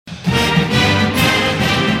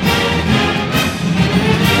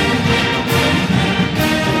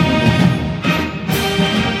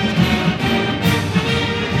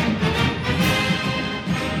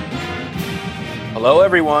Hello,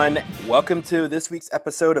 everyone. Welcome to this week's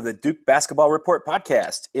episode of the Duke Basketball Report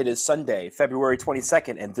podcast. It is Sunday, February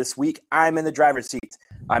 22nd, and this week I'm in the driver's seat.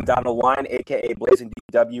 I'm Donald Wine, a.k.a. Blazing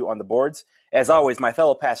DW on the boards. As always, my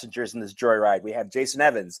fellow passengers in this joyride, we have Jason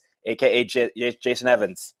Evans, a.k.a. Jason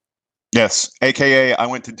Evans. Yes, a.k.a. I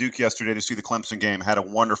went to Duke yesterday to see the Clemson game. Had a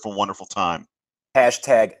wonderful, wonderful time.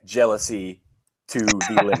 Hashtag jealousy to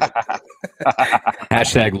the limit.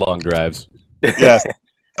 Hashtag long drives. Yes.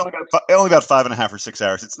 Only about 5.5 or 6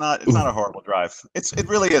 hours. It's not a horrible drive. It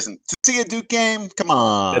really isn't. To see a Duke game, come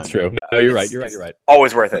on. That's true. No, you're right. You're right.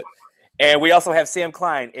 Always worth it. And we also have Sam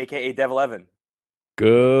Klein, a.k.a. Devil Evan.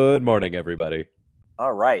 Good morning, everybody.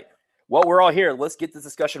 All right. Well, we're all here. Let's get this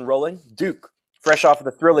discussion rolling. Duke, fresh off of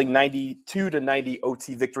the thrilling 92-90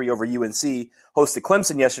 OT victory over UNC, hosted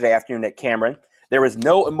Clemson yesterday afternoon at Cameron. There was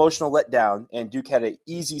no emotional letdown, and Duke had an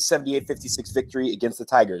easy 78-56 victory against the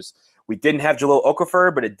Tigers. We didn't have Jahlil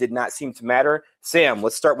Okafor, but it did not seem to matter. Sam,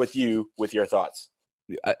 let's start with you with your thoughts.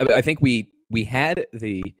 I think we had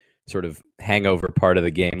the sort of hangover part of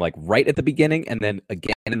the game like right at the beginning and then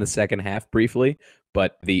again in the second half briefly,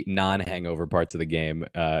 but the non-hangover parts of the game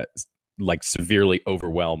like severely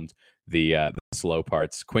overwhelmed the slow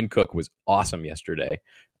parts. Quinn Cook was awesome yesterday.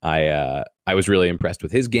 I was really impressed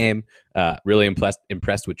with his game, really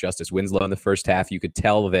impressed with Justice Winslow in the first half. You could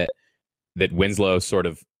tell that Winslow sort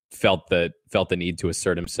of felt the need to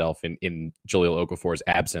assert himself in Jahlil Okafor's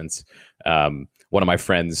absence. One of my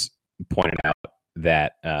friends pointed out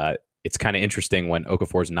that it's kind of interesting when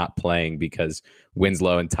Okafor's not playing because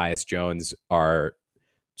Winslow and Tyus Jones are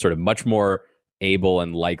sort of much more able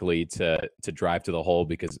and likely to drive to the hole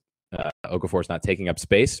because Okafor's not taking up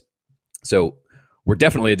space. So we're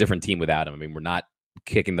definitely a different team without him. I mean, we're not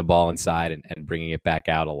kicking the ball inside and bringing it back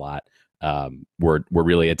out a lot. We're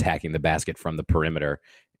really attacking the basket from the perimeter.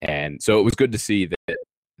 And so it was good to see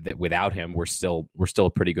that without him, we're still a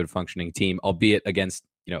pretty good functioning team, albeit against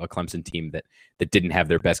a Clemson team that didn't have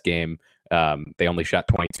their best game. They only shot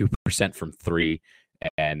 22% from three,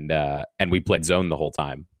 and we played zone the whole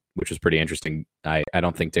time, which was pretty interesting. I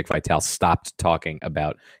don't think Dick Vitale stopped talking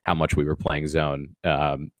about how much we were playing zone.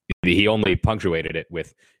 He only punctuated it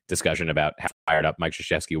with discussion about how fired up Mike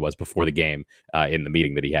Krzyzewski was before the game in the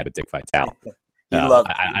meeting that he had with Dick Vitale.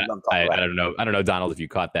 I don't know, Donald, if you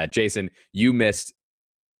caught that. Jason, you missed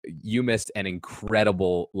an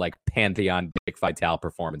incredible like Pantheon Dick Vitale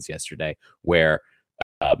performance yesterday where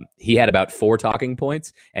he had about 4 talking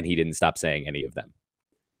points and he didn't stop saying any of them.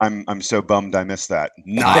 I'm so bummed I missed that.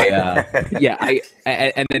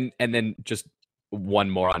 And then just one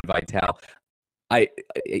more on Vitale.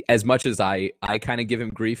 As much as I kind of give him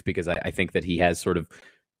grief because I think that he has sort of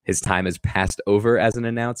his time has passed over as an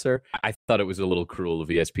announcer. I thought it was a little cruel of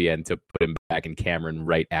ESPN to put him back in Cameron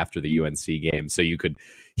right after the UNC game, so you could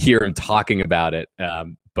hear him talking about it,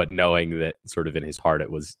 but knowing that sort of in his heart it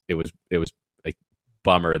was a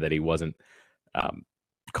bummer that he wasn't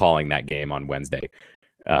calling that game on Wednesday.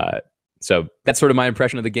 So that's sort of my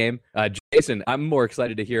impression of the game. Jason, I'm more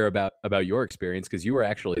excited to hear about your experience because you were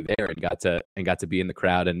actually there and got to be in the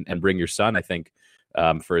crowd and bring your son, I think,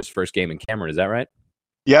 for his first game in Cameron. Is that right?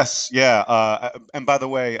 Yes, yeah. And by the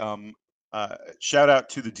way, shout out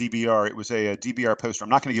to the DBR. It was a DBR poster.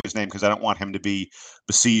 I'm not going to give his name because I don't want him to be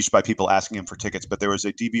besieged by people asking him for tickets. But there was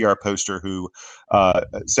a DBR poster who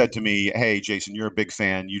said to me, "Hey, Jason, you're a big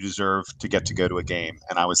fan. You deserve to get to go to a game."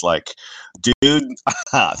 And I was like, "Dude,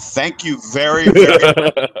 thank you very, very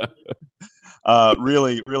much."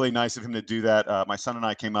 Really, really nice of him to do that. My son and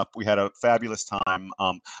I came up. We had a fabulous time.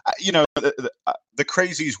 The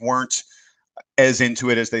crazies weren't as into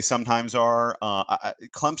it as they sometimes are.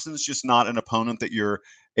 Clemson's just not an opponent that you're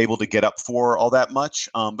able to get up for all that much,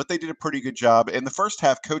 but they did a pretty good job. In the first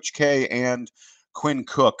half, Coach K and Quinn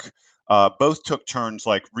Cook both took turns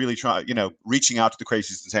like really reaching out to the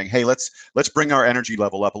crazies and saying, "Hey, let's bring our energy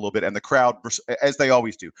level up a little bit." And the crowd, as they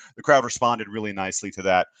always do, the crowd responded really nicely to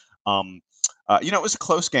that. It was a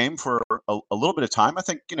close game for a little bit of time. I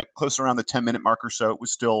think, close around the 10-minute mark or so, it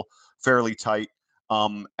was still fairly tight.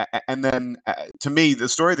 And then to me, the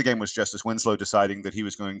story of the game was Justice Winslow deciding that he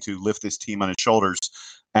was going to lift this team on his shoulders.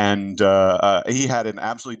 And he had an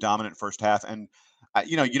absolutely dominant first half. And,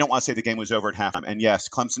 you don't want to say the game was over at halftime. And yes,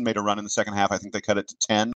 Clemson made a run in the second half. I think they cut it to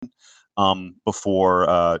 10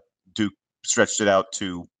 before Duke stretched it out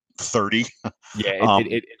to 30. Yeah,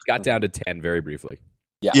 it got down to 10 very briefly.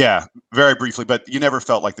 Yeah, very briefly, but you never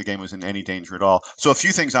felt like the game was in any danger at all. So a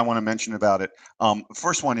few things I want to mention about it.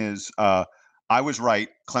 First one is I was right.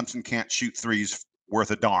 Clemson can't shoot threes worth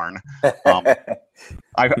a darn.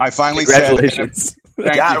 I finally Congratulations.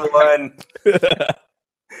 said, Got one.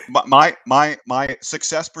 My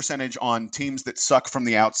success percentage on teams that suck from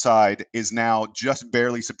the outside is now just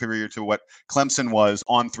barely superior to what Clemson was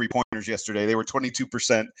on 3-pointers yesterday. They were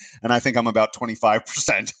 22%, and I think I'm about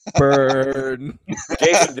 25%. Burn.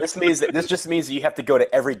 Jason, this just means that you have to go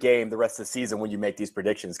to every game the rest of the season when you make these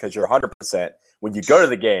predictions, because you're 100% when you go to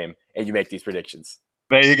the game and you make these predictions.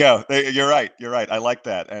 There you go. You're right. You're right. I like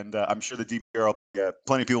that, and I'm sure the DPR,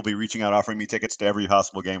 plenty of people will be reaching out, offering me tickets to every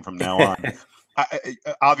possible game from now on.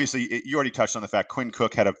 Obviously, you already touched on the fact Quinn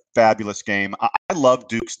Cook had a fabulous game. I love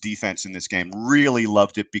Duke's defense in this game. Really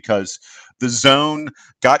loved it because the zone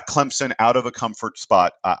got Clemson out of a comfort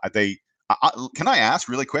spot. Can I ask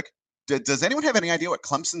really quick? Does anyone have any idea what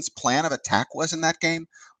Clemson's plan of attack was in that game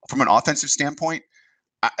from an offensive standpoint?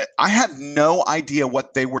 I had no idea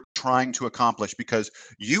what they were trying to accomplish, because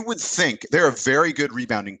you would think they're a very good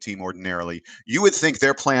rebounding team ordinarily. You would think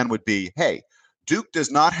their plan would be, hey, Duke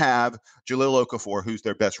does not have Jahlil Okafor, who's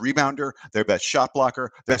their best rebounder, their best shot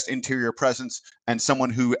blocker, best interior presence, and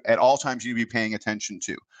someone who at all times you need to be paying attention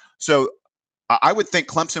to. So I would think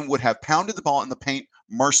Clemson would have pounded the ball in the paint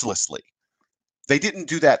mercilessly. They didn't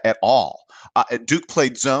do that at all. Duke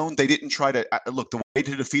played zone. They didn't try to look. The way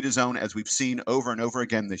to defeat a zone, as we've seen over and over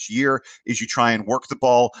again this year, is you try and work the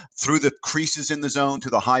ball through the creases in the zone to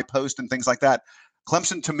the high post and things like that.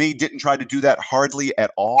 Clemson, to me, didn't try to do that hardly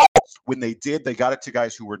at all. When they did, they got it to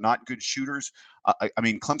guys who were not good shooters. I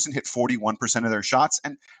mean, Clemson hit 41% of their shots,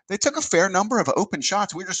 and they took a fair number of open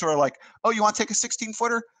shots. We were just sort of like, oh, you want to take a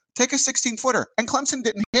 16-footer? Take a 16-footer. And Clemson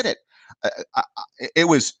didn't hit it. It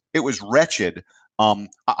was wretched.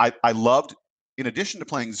 I loved, in addition to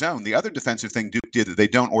playing zone, the other defensive thing Duke did that they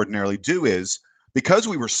don't ordinarily do is, because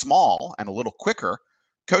we were small and a little quicker,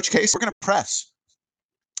 Coach K said, we're going to press.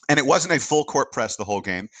 And it wasn't a full court press the whole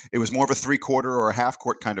game. It was more of a 3-quarter or a half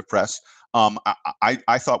court kind of press.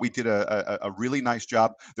 I thought we did a really nice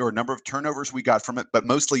job. There were a number of turnovers we got from it, but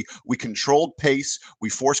mostly we controlled pace. We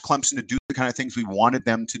forced Clemson to do the kind of things we wanted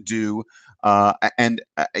them to do.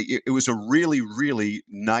 It was a really, really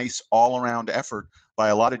nice all-around effort by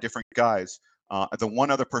a lot of different guys. The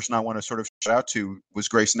one other person I want to sort of shout out to was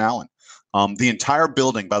Grayson Allen. The entire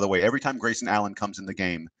building, by the way, every time Grayson Allen comes in the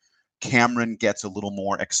game, Cameron gets a little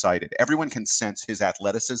more excited. Everyone can sense his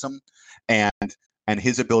athleticism and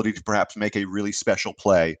his ability to perhaps make a really special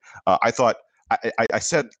play. I think I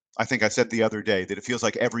said the other day that it feels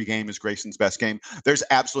like every game is Grayson's best game. There's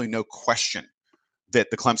absolutely no question that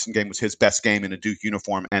the Clemson game was his best game in a Duke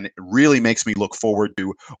uniform, and it really makes me look forward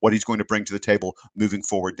to what he's going to bring to the table moving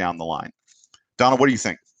forward down the line. Donald, what do you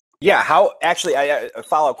think? Yeah, a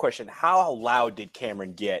follow-up question. How loud did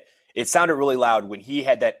Cameron get? It sounded really loud when he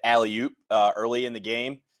had that alley-oop early in the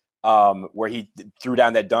game, where he threw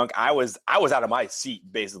down that dunk. I was out of my seat,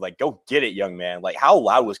 basically, like, go get it, young man. Like, how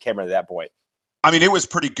loud was Cameron at that point? I mean, it was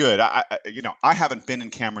pretty good. I haven't been in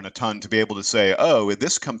Cameron a ton to be able to say, oh,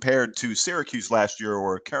 this compared to Syracuse last year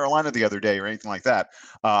or Carolina the other day or anything like that.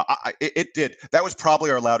 It did. That was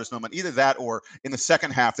probably our loudest moment. Either that or in the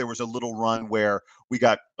second half, there was a little run where we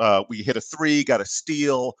hit a 3, got a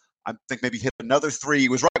steal. I think maybe hit another 3.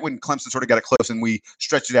 It was right when Clemson sort of got it close and we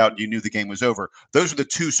stretched it out and you knew the game was over. Those were the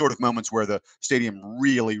two sort of moments where the stadium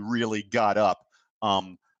really, really got up.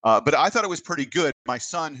 But I thought it was pretty good. My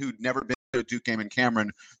son, who'd never been to a Duke game in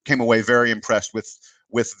Cameron, came away very impressed with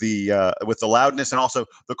the loudness and also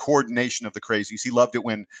the coordination of the crazies. He loved it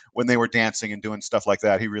when they were dancing and doing stuff like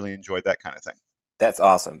that. He really enjoyed that kind of thing. That's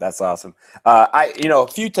awesome. That's awesome. A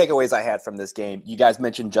few takeaways I had from this game. You guys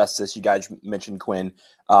mentioned Justice. You guys mentioned Quinn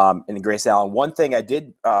and Grace Allen. One thing I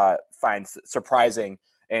did find surprising,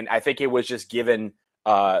 and I think it was just given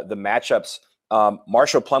the matchups.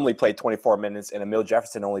 Marshall Plumlee played 24 minutes and Emil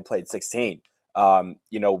Jefferson only played 16.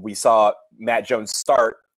 We saw Matt Jones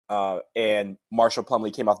start and Marshall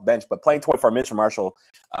Plumlee came off the bench, but playing 24 minutes for Marshall,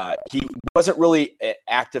 he wasn't really an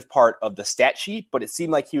active part of the stat sheet, but it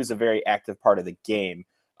seemed like he was a very active part of the game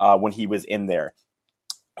when he was in there.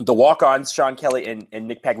 The walk-ons, Sean Kelly and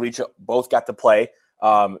Nick Pagliuca, both got to play,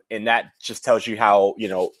 and that just tells you how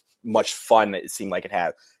much fun it seemed like it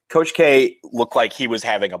had. Coach K looked like he was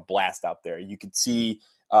having a blast out there. You could see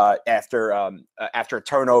after a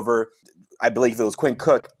turnover, I believe it was Quinn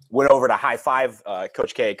Cook, went over to high five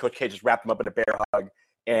Coach K. Coach K just wrapped him up in a bear hug,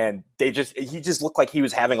 and he just looked like he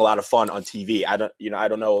was having a lot of fun on TV. I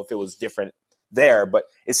don't know if it was different there, but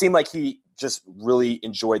it seemed like he just really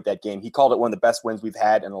enjoyed that game. He called it one of the best wins we've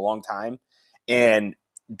had in a long time, and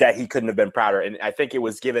that he couldn't have been prouder. And I think it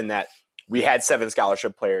was given that we had 7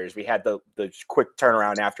 scholarship players. We had the quick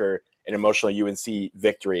turnaround after an emotional UNC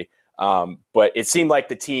victory. But it seemed like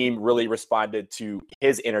the team really responded to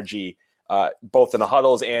his energy both in the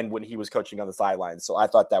huddles and when he was coaching on the sidelines. So I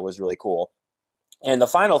thought that was really cool. And the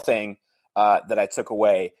final thing that I took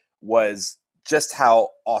away was just how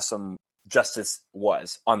awesome Justice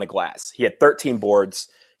was on the glass. He had 13 boards.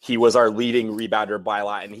 He was our leading rebounder by a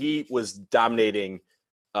lot, and he was dominating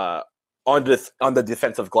on the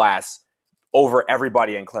defensive glass over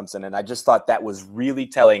everybody in Clemson. And I just thought that was really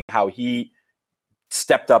telling how he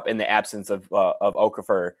stepped up in the absence of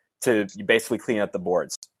Okafor to basically clean up the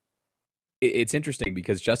boards. It's interesting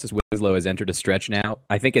because Justice Winslow has entered a stretch now.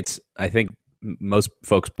 I think most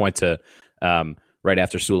folks point to right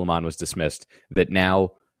after Suleiman was dismissed that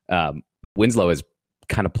now Winslow has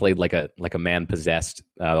kind of played like a man possessed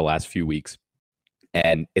the last few weeks,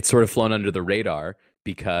 and it's sort of flown under the radar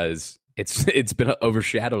because it's been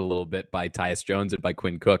overshadowed a little bit by Tyus Jones and by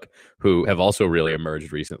Quinn Cook, who have also really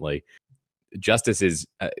emerged recently. Justice is,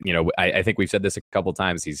 I think we've said this a couple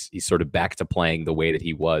times. He's sort of back to playing the way that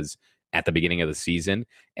he was at the beginning of the season,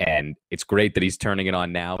 and it's great that he's turning it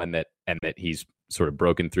on now, and that he's sort of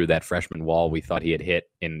broken through that freshman wall we thought he had hit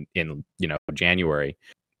in January.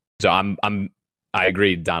 So I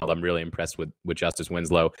agree, Donald. I'm really impressed with Justice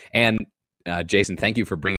Winslow. And Jason, thank you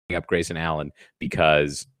for bringing up Grayson Allen,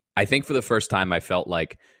 because I think for the first time I felt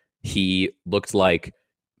like he looked like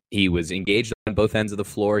he was engaged on both ends of the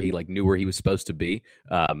floor. He knew where he was supposed to be,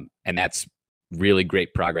 and that's really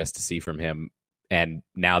great progress to see from him. And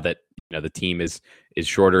now that the team is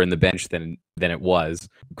shorter in the bench than it was,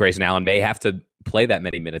 Grayson Allen may have to play that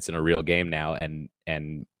many minutes in a real game now, and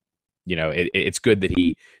it's good that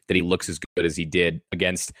he looks as good as he did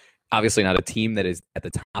against obviously not a team that is at the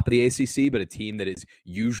top of the ACC, but a team that is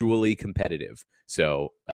usually competitive.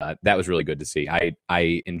 So that was really good to see.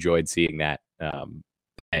 I enjoyed seeing that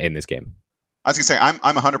in this game. I was going to say,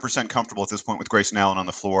 I'm 100% comfortable at this point with Grayson Allen on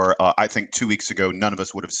the floor. I think 2 weeks ago, none of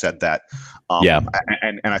us would have said that.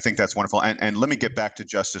 And I think that's wonderful. And let me get back to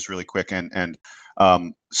Justice really quick. And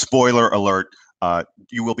spoiler alert,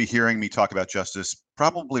 you will be hearing me talk about Justice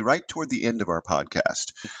probably right toward the end of our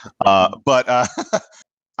podcast. But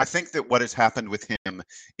I think that what has happened with him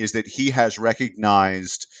is that he has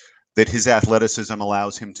recognized that his athleticism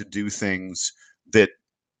allows him to do things that,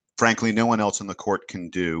 frankly, no one else on the court can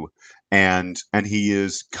do. And he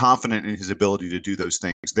is confident in his ability to do those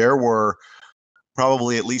things. There were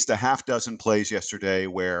probably at least a half dozen plays yesterday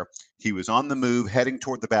where he was on the move, heading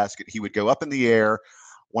toward the basket. He would go up in the air.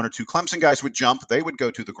 One or two Clemson guys would jump. They would go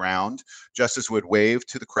to the ground. Justice would wave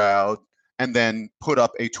to the crowd and then put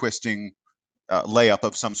up a twisting layup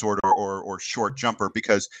of some sort or short jumper,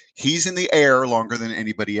 because he's in the air longer than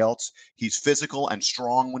anybody else. He's physical and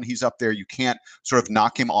strong when he's up there. You can't sort of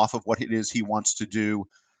knock him off of what it is he wants to do.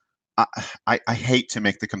 I hate to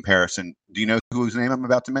make the comparison. Do you know whose name I'm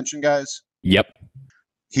about to mention, guys? Yep.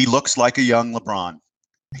 He looks like a young LeBron.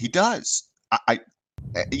 He does. I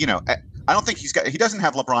don't think he doesn't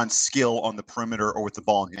have LeBron's skill on the perimeter or with the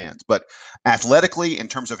ball in hands, but athletically, in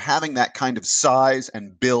terms of having that kind of size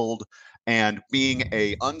and build and being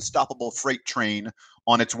a unstoppable freight train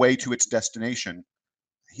on its way to its destination,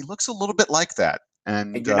 he looks a little bit like that.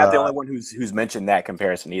 And you're not the only one who's mentioned that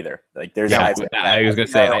comparison either. There's guys I was going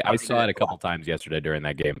to say, I saw it a couple times yesterday during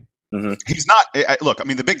that game. Mm-hmm. He's not. Look, I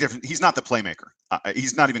mean, the big difference. He's not the playmaker.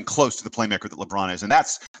 He's not even close to the playmaker that LeBron is, and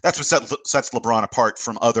that's what sets LeBron apart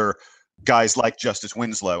from other guys like Justice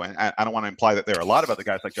Winslow. And I don't want to imply that there are a lot of other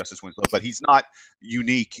guys like Justice Winslow, but he's not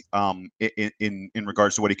unique in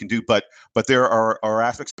regards to what he can do. But there are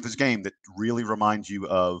aspects of his game that really remind you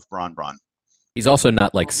of Bron. He's also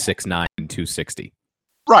not like 6'9", 260.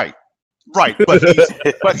 Right.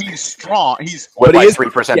 But he's strong. He's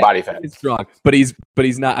 3% body fat. He's strong, but he's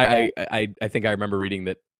not. I think I remember reading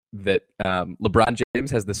that LeBron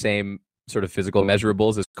James has the same sort of physical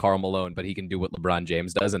measurables as Karl Malone, but he can do what LeBron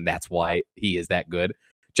James does, and that's why he is that good.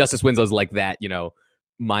 Justice Winslow's like that,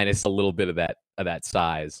 minus a little bit of that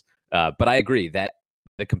size. But I agree that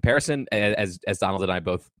the comparison, as Donald and I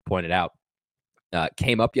both pointed out,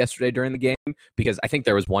 came up yesterday during the game, because I think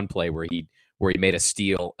there was one play where he made a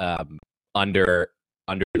steal under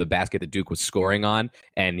the basket that Duke was scoring on,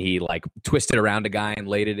 and he twisted around a guy and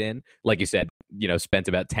laid it in. Like you said, spent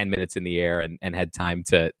about 10 minutes in the air and had time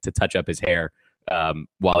to touch up his hair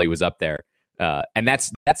while he was up there. And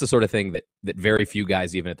that's the sort of thing that very few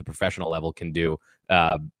guys, even at the professional level, can do.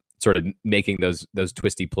 Sort of making those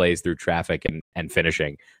twisty plays through traffic and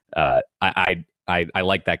finishing. I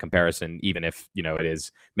like that comparison, even if it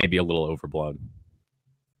is maybe a little overblown.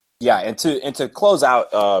 Yeah, and to close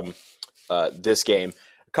out this game,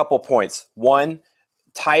 a couple points. One,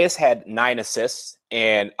 Tyus had 9 assists,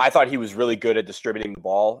 and I thought he was really good at distributing the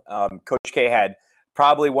ball. Coach K had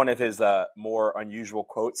probably one of his more unusual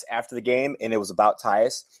quotes after the game, and it was about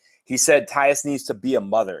Tyus. He said Tyus needs to be a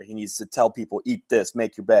mother. He needs to tell people, eat this,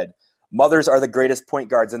 make your bed. Mothers are the greatest point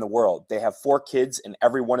guards in the world. They have 4 kids, and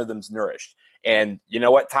every one of them's nourished. And you know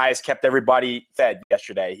what? Tyus kept everybody fed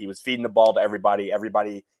yesterday. He was feeding the ball to everybody.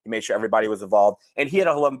 He made sure everybody was involved. And he had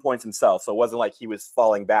 11 points himself, so it wasn't like he was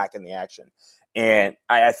falling back in the action. And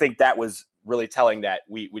I think that was really telling that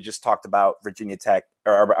we just talked about Virginia Tech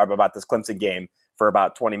or about this Clemson game for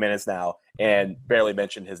about 20 minutes now and barely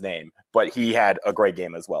mentioned his name. But he had a great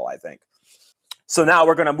game as well, I think. So now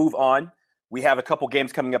we're going to move on. We have a couple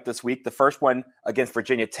games coming up this week. The first one against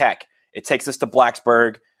Virginia Tech. It takes us to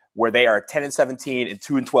Blacksburg, where they are 10-17 and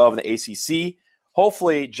 2-12 in the ACC.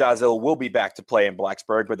 Hopefully, Jazil will be back to play in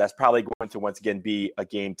Blacksburg, but that's probably going to once again be a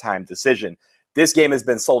game time decision. This game has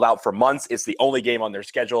been sold out for months. It's the only game on their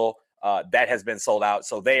schedule that has been sold out.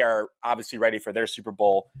 So they are obviously ready for their Super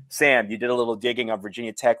Bowl. Sam, you did a little digging on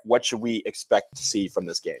Virginia Tech. What should we expect to see from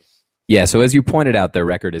this game? Yeah, so as you pointed out, their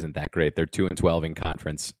record isn't that great. They're 2-12 in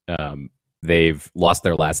conference. They've lost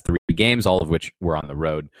their last 3 games, all of which were on the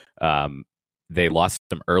road. They lost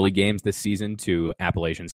some early games this season to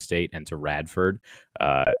Appalachian State and to Radford.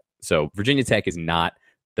 So Virginia Tech is not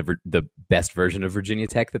the best version of Virginia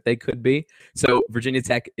Tech that they could be. So Virginia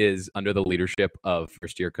Tech is under the leadership of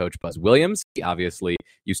first-year coach Buzz Williams. He obviously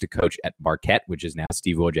used to coach at Marquette, which is now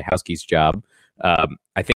Steve Wojciechowski's job. I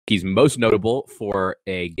think he's most notable for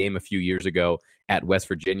a game a few years ago at West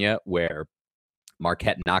Virginia where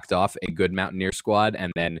Marquette knocked off a good Mountaineer squad,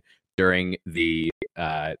 and then during the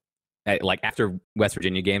after West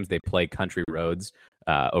Virginia games, they play Country Roads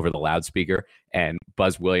over the loudspeaker, and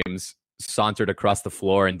Buzz Williams sauntered across the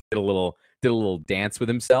floor and did a little dance with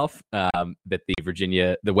himself that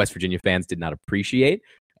the West Virginia fans did not appreciate.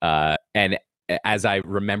 And as I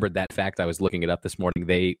remembered that fact, I was looking it up this morning.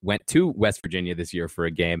 They went to West Virginia this year for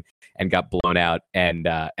a game and got blown out, and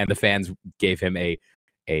the fans gave him a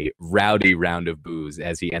rowdy round of boos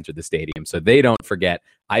as he entered the stadium. So they don't forget.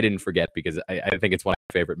 I didn't forget because I think it's one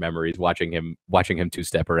of my favorite memories watching him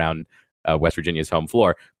two-step around West Virginia's home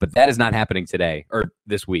floor. But that is not happening today or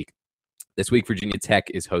this week. This week, Virginia Tech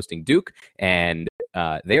is hosting Duke, and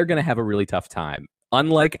they are going to have a really tough time.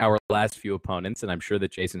 Unlike our last few opponents, and I'm sure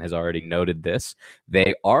that Jason has already noted this,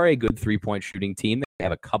 they are a good three-point shooting team. They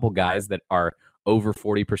have a couple guys that are over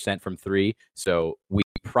 40% from 3, so we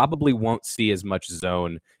probably won't see as much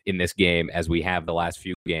zone in this game as we have the last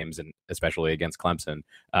few games, and especially against Clemson,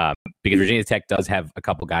 because Virginia Tech does have a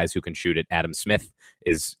couple guys who can shoot it. Adam Smith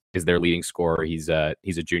is their leading scorer. He's a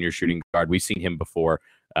junior shooting guard. We've seen him before.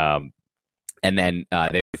 And then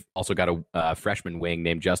they've also got a freshman wing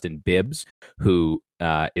named Justin Bibbs, who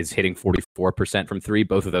is hitting 44% from 3.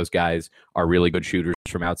 Both of those guys are really good shooters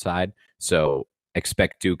from outside. So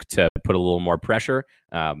expect Duke to put a little more pressure.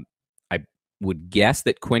 I would guess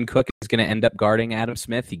that Quinn Cook is going to end up guarding Adam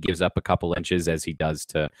Smith. He gives up a couple inches, as he does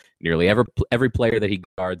to nearly every player that he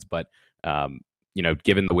guards. But,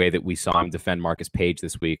 given the way that we saw him defend Marcus Page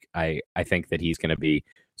this week, I think that he's going to be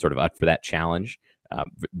sort of up for that challenge.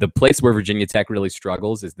 The place where Virginia Tech really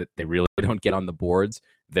struggles is that they really don't get on the boards.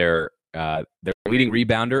 Their leading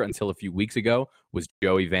rebounder until a few weeks ago was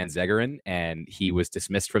Joey Van Zegeren, and he was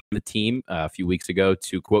dismissed from the team a few weeks ago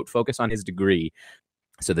to, quote, focus on his degree.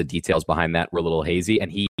 So the details behind that were a little hazy.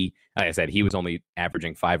 And he, like I said, he was only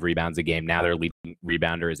averaging 5 rebounds a game. Now their leading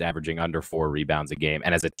rebounder is averaging under 4 rebounds a game.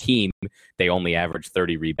 And as a team, they only average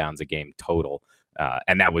 30 rebounds a game total.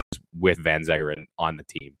 And that was with Van Zegeren on the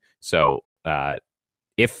team. So,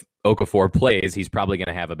 if Okafor plays, he's probably going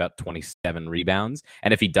to have about 27 rebounds.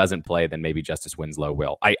 And if he doesn't play, then maybe Justice Winslow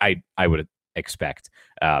will. I would expect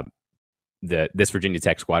this Virginia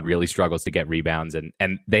Tech squad really struggles to get rebounds,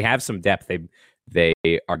 and they have some depth. They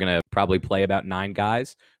are going to probably play about 9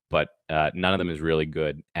 guys, but none of them is really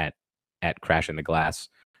good at crashing the glass.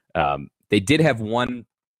 They did have one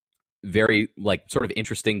very sort of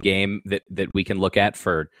interesting game that we can look at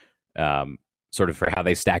for sort of for how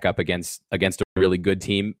they stack up against a really good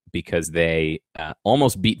team, because they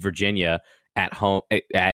almost beat Virginia at home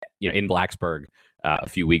in Blacksburg a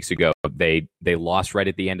few weeks ago. They lost right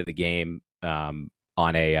at the end of the game on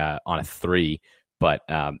a 3, but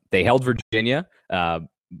they held Virginia.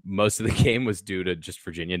 Most of the game was due to just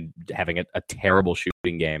Virginia having a terrible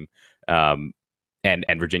shooting game, and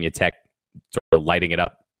Virginia Tech sort of lighting it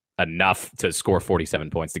up enough to score 47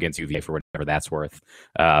 points against UVA for whatever that's worth.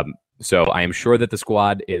 So I am sure that the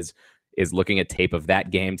squad is looking at tape of that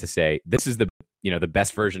game to say this is the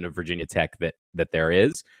best version of Virginia Tech that there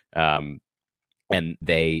is. And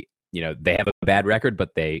they have a bad record,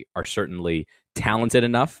 but they are certainly talented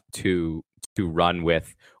enough to to run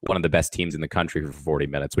with one of the best teams in the country for 40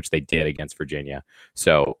 minutes, which they did against Virginia.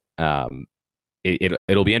 So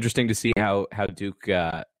it'll be interesting to see how Duke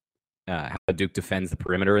defends the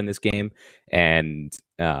perimeter in this game, and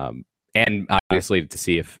obviously to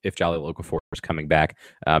see if Jalil Okafor is coming back,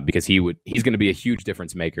 because he's going to be a huge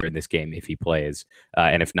difference maker in this game if he plays,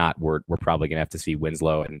 and if not, we're probably going to have to see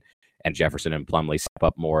Winslow and Jefferson and Plumlee step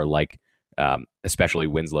up more, like especially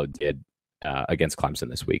Winslow did against Clemson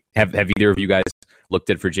this week. Have either of you guys looked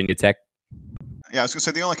at Virginia Tech? Yeah, I was going to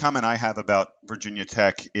say the only comment I have about Virginia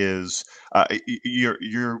Tech is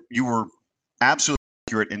you were absolutely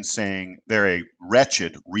accurate in saying they're a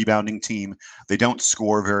wretched rebounding team. They don't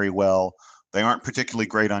score very well. They aren't particularly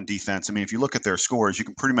great on defense. I mean, if you look at their scores, you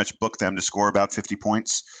can pretty much book them to score about 50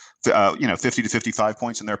 points, 50 to 55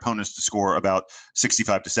 points, and their opponents to score about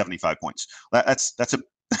 65 to 75 points. That's a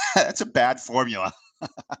that's a bad formula.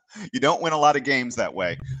 You don't win a lot of games that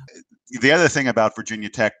way. The other thing about Virginia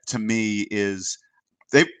Tech to me is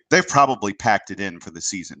they've probably packed it in for the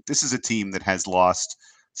season. This is a team that has lost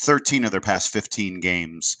 13 of their past 15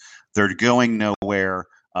 games. They're going nowhere.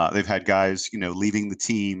 They've had guys, leaving the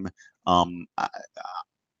team.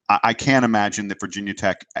 I can't imagine that Virginia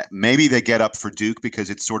Tech, maybe they get up for Duke because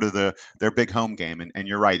it's sort of their big home game. And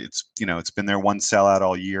you're right. It's been their one sellout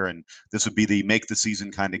all year, and this would be the make the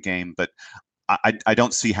season kind of game. But I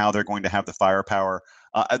don't see how they're going to have the firepower.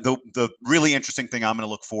 The really interesting thing I'm going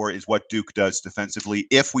to look for is what Duke does defensively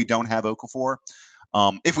if we don't have Okafor.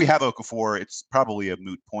 If we have Okafor, it's probably a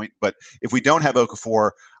moot point. But if we don't have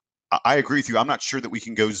Okafor, I agree with you. I'm not sure that we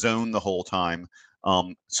can go zone the whole time.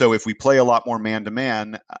 So if we play a lot more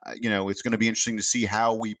man-to-man, it's going to be interesting to see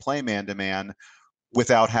how we play man-to-man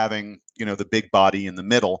without having, the big body in the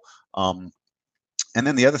middle. And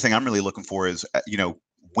then the other thing I'm really looking for is,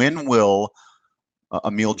 when will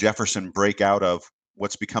Emil Jefferson break out of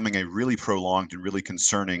what's becoming a really prolonged and really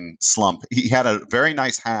concerning slump? He had a very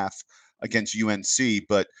nice half against UNC,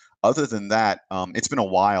 but other than that, it's been a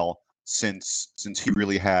while since he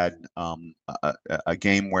really had a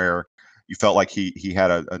game where you felt like he had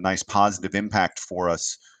a nice positive impact for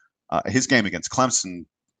us. His game against Clemson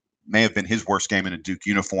may have been his worst game in a Duke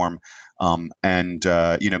uniform. Being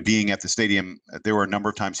at the stadium, there were a number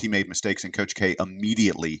of times he made mistakes, and Coach K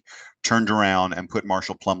immediately turned around and put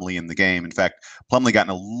Marshall Plumlee in the game. In fact, Plumlee got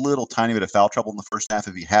in a little tiny bit of foul trouble in the first half.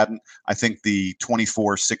 If he hadn't, I think the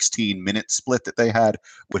 24-16 minute split that they had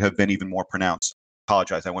would have been even more pronounced. I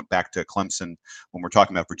apologize. I went back to Clemson when we're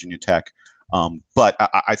talking about Virginia Tech. But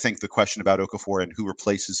I think the question about Okafor and who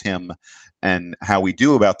replaces him and how we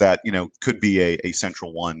do about that, could be a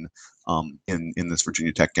central one in this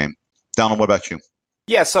Virginia Tech game. Donald, what about you?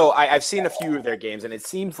 Yeah, so I've seen a few of their games, and it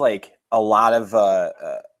seems like a lot of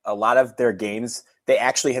their games, they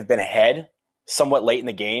actually have been ahead somewhat late in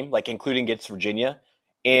the game, like including against Virginia,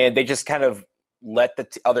 and they just kind of let the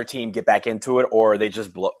other team get back into it, or they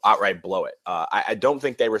just outright blow it. I don't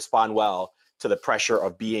think they respond well to the pressure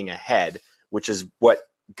of being ahead, which is what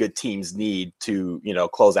good teams need to,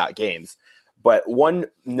 close out games. But one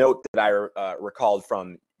note that I recalled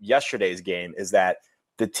from yesterday's game is that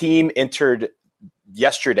the team entered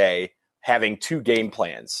yesterday having two game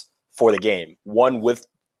plans for the game, one with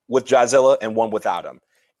Jazilla and one without him.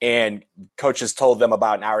 And coaches told them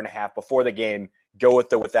about an hour and a half before the game, go with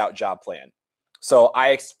the without job plan. So I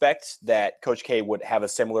expect that Coach K would have a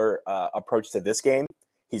similar approach to this game.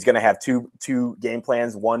 He's going to have two game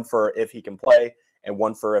plans, one for if he can play and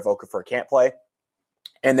one for if Okafor can't play.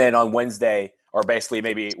 And then on Wednesday, or basically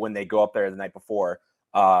maybe when they go up there the night before,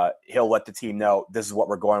 he'll let the team know this is what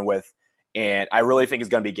we're going with. And I really think it's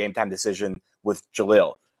going to be a game time decision with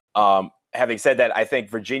Jalil. Having said that, I think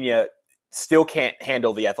Virginia still can't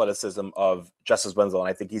handle the athleticism of Justice Winslow, and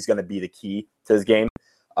I think he's going to be the key to this game.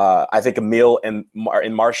 I think Emil and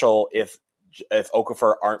Marshall, if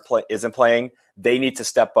Okafor isn't playing, they need to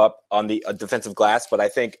step up on the defensive glass. But I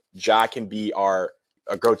think Ja can be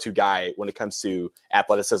a go-to guy when it comes to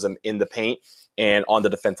athleticism in the paint and on the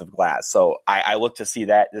defensive glass. So I look to see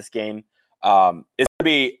that this game. It's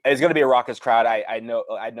going to be a raucous crowd. I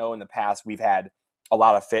know in the past we've had a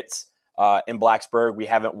lot of fits in Blacksburg. We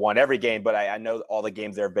haven't won every game, but I know all the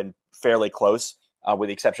games there have been fairly close, with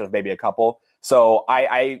the exception of maybe a couple. So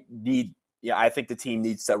I think the team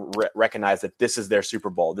needs to recognize that this is their Super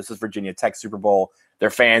Bowl. This is Virginia Tech Super Bowl. Their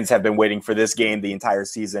fans have been waiting for this game the entire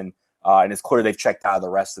season, and it's clear they've checked out of the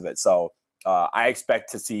rest of it. So I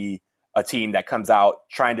expect to see a team that comes out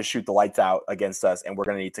trying to shoot the lights out against us, and we're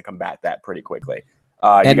going to need to combat that pretty quickly.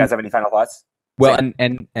 You guys have any final thoughts? Well,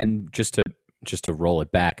 and just to roll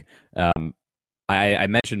it back, I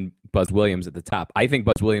mentioned Buzz Williams at the top. I think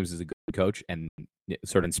Buzz Williams is a good coach, and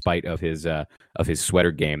sort of in spite of his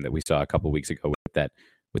sweater game that we saw a couple weeks ago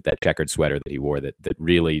with that checkered sweater that he wore that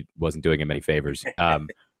really wasn't doing him any favors.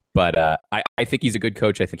 But I think he's a good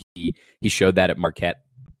coach. I think he showed that at Marquette.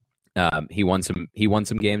 He won some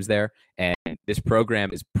games there, and this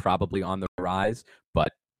program is probably on the rise.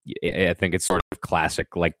 But I think it's sort of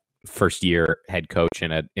classic, like first year head coach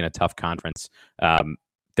in a tough conference.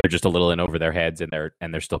 They're just a little in over their heads, and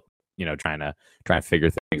they're still trying to figure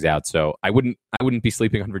things out. So I wouldn't be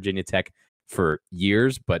sleeping on Virginia Tech for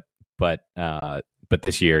years, but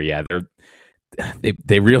this year, yeah,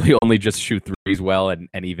 they really only just shoot threes well, and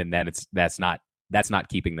even then that's not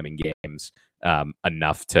keeping them in games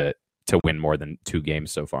enough to win more than 2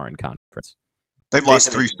 games so far in conference. They've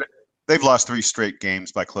lost three. They've lost 3 straight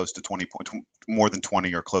games by close to 20 points, more than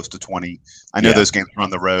 20 or close to 20. I know those games are on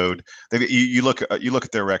the road. You look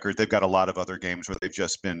at their record. They've got a lot of other games where they've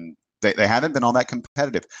just been. They haven't been all that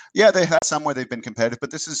competitive. Yeah, they had some where they've been competitive, but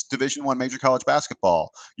this is Division I major college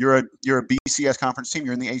basketball. You're a BCS conference team.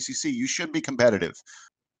 You're in the ACC. You should be competitive.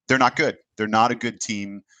 They're not good. They're not a good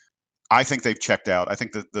team. I think they've checked out. I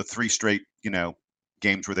think the 3 straight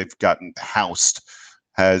games where they've gotten housed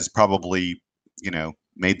has probably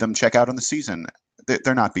made them check out on the season.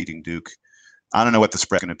 They're not beating Duke. I don't know what the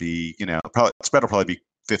spread's going to be. The spread will probably be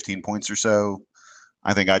 15 points or so.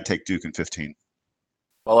 I think I'd take Duke in 15.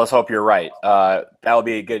 Well, let's hope you're right. That'll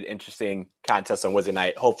be a good, interesting contest on Wednesday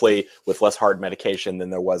night, hopefully with less hard medication than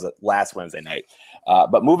there was last Wednesday night.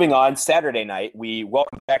 But moving on, Saturday night, we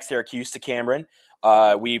welcome back Syracuse to Cameron.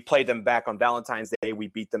 We played them back on Valentine's Day. We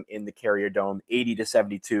beat them in the Carrier Dome,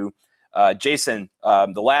 80-72. Jason,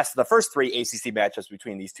 the first 3 ACC matchups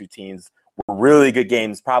between these two teams were really good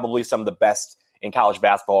games, probably some of the best in college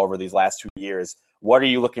basketball over these last 2 years. What are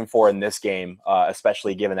you looking for in this game,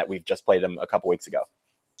 especially given that we've just played them a couple weeks ago?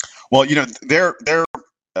 Well, they're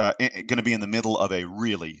going to be in the middle of a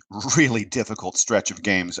really, really difficult stretch of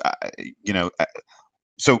games.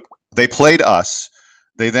 So they played us.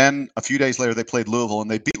 They then, a few days later, they played Louisville, and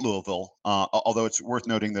they beat Louisville, although it's worth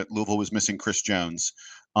noting that Louisville was missing Chris Jones.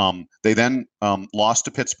 They then lost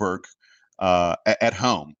to Pittsburgh at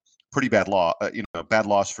home. Pretty bad bad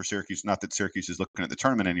loss for Syracuse. Not that Syracuse is looking at the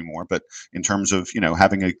tournament anymore, but in terms of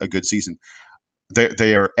having a good season.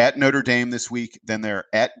 They are at Notre Dame this week. Then they're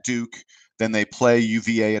at Duke. Then they play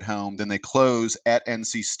UVA at home. Then they close at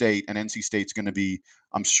NC State, and NC State's going to be.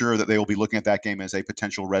 I'm sure that they will be looking at that game as a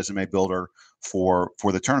potential resume builder for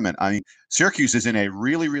the tournament. I mean, Syracuse is in a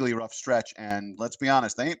really, really rough stretch, and let's be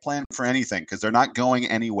honest, they ain't playing for anything because they're not going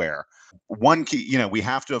anywhere. One key, we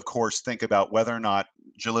have to, of course, think about whether or not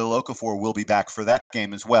Jahlil Okafor will be back for that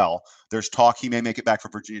game as well. There's talk he may make it back for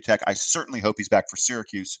Virginia Tech. I certainly hope he's back for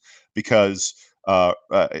Syracuse because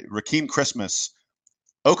Rakeem Christmas.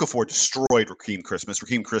 Okafor destroyed Rakeem Christmas.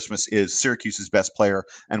 Rakeem Christmas is Syracuse's best player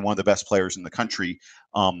and one of the best players in the country.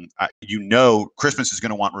 Christmas is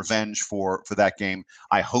going to want revenge for that game.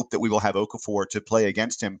 I hope that we will have Okafor to play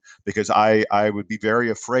against him because I would be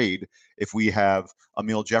very afraid if we have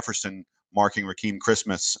Emil Jefferson marking Rakeem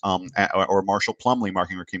Christmas or Marshall Plumlee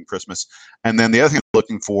marking Rakeem Christmas. And then the other thing I'm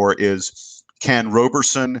looking for is can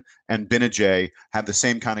Roberson and Benajay have the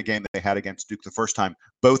same kind of game that they had against Duke the first time?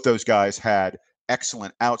 Both those guys had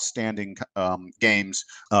excellent, outstanding games.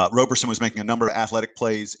 Roberson was making a number of athletic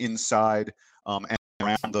plays inside and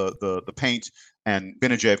around the paint, and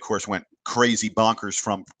Benajay, of course, went crazy bonkers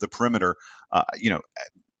from the perimeter.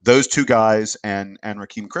 Those 2 guys and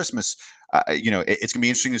Rakeem Christmas. It's going to be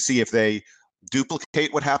interesting to see if they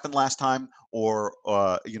duplicate what happened last time, or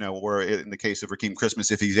or in the case of Rakeem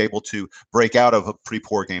Christmas, if he's able to break out of a pretty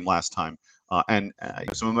poor game last time.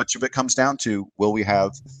 So much of it comes down to will we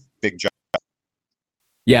have big jump?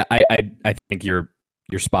 Yeah, I think you're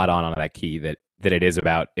spot on that key that it is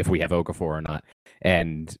about if we have Okafor or not,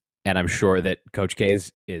 and I'm sure that Coach K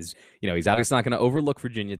is he's obviously not going to overlook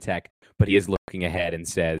Virginia Tech, but he is looking ahead and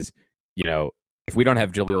says, if we don't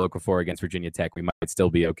have Jahlil Okafor against Virginia Tech, we might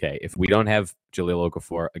still be okay. If we don't have Jahlil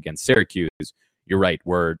Okafor against Syracuse, you're right,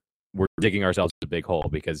 we're digging ourselves a big hole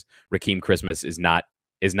because Rakeem Christmas is not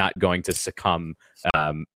going to succumb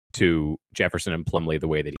to Jefferson and Plumlee the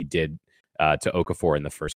way that he did to Okafor in the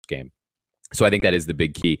first game. So I think that is the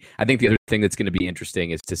big key. I think the other thing that's going to be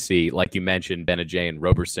interesting is to see, like you mentioned, Benajay and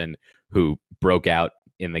Roberson, who broke out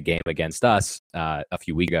in the game against us a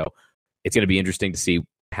few weeks ago. It's going to be interesting to see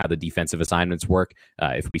how the defensive assignments work,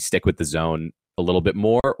 if we stick with the zone a little bit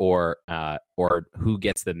more, or who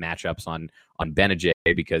gets the matchups on Benajay.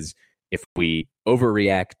 Because if we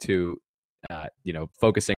overreact to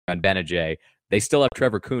focusing on Benajay, they still have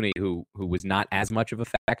Trevor Cooney, who was not as much of a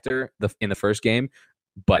factor in the first game.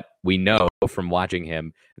 but we know from watching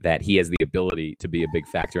him that he has the ability to be a big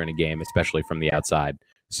factor in a game, especially from the outside.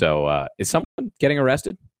 So is someone getting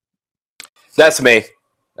arrested? That's me.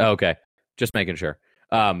 Okay, just making sure.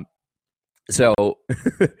 So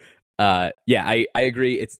yeah, I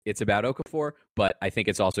agree. It's about Okafor, but I think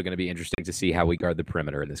it's also going to be interesting to see how we guard the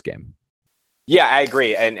perimeter in this game. Yeah, I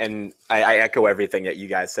agree, and I echo everything that you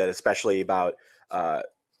guys said, especially about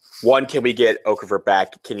one, can we get Okafor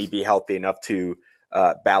back? Can he be healthy enough to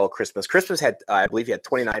battle Christmas? Christmas had, I believe, he had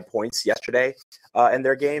 29 points yesterday in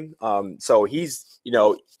their game. So he's,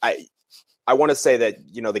 I want to say that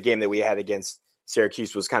the game that we had against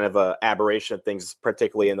Syracuse was kind of an aberration of things,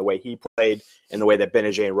 particularly in the way he played and the way that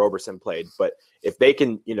Benajay and Roberson played. But if they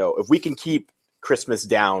can, if we can keep Christmas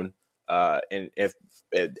down, and if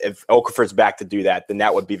Okafor's back to do that, then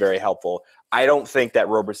that would be very helpful. I don't think that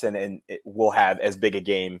Roberson will have as big a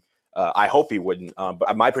game. I hope he wouldn't.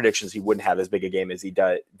 But my prediction is he wouldn't have as big a game as he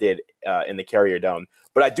did in the Carrier Dome.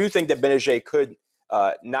 But I do think that Benajay could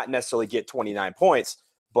not necessarily get 29 points,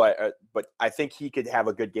 but I think he could have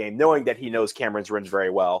a good game, knowing that he knows Cameron's rims very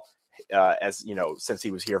well, since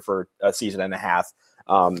he was here for a season and a half.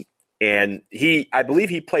 And I believe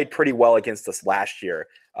he played pretty well against us last year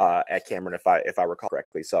at Cameron, if I recall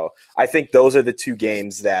correctly. So I think those are the two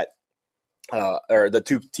games that, or the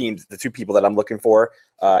two teams, the two people that I'm looking for.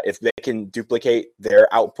 If they can duplicate their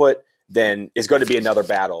output, then it's going to be another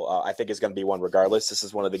battle. I think it's going to be one regardless. This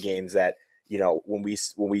is one of the games that, when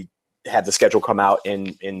we have the schedule come out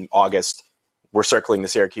in August, we're circling the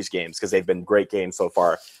Syracuse games because they've been great games so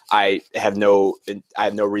far. I have no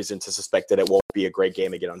reason to suspect that it won't be a great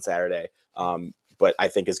game again on Saturday. But I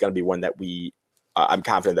think it's going to be one that I'm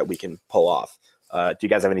confident that we can pull off. Do you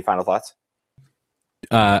guys have any final thoughts?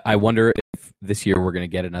 I wonder if this year we're going to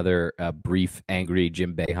get another brief, angry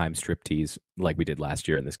Jim Boeheim striptease like we did last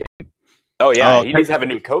year in this game. Oh, yeah. He needs to have a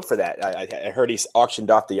new coat for that. I heard he's auctioned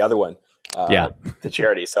off the other one to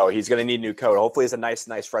charity. So he's going to need a new coat. Hopefully it's a nice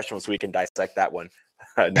fresh one so we can dissect that one.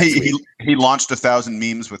 He launched 1,000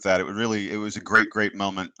 memes with that. It was a great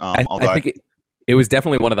moment. I think it was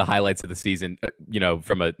definitely one of the highlights of the season,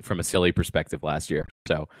 from a silly perspective last year.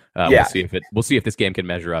 So we'll see if this game can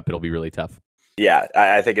measure up. It'll be really tough. Yeah,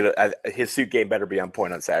 I think his suit game better be on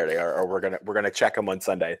point on Saturday, or we're gonna check him on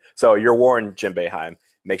Sunday. So you're warned, Jim Boeheim.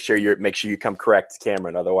 Make sure you come correct,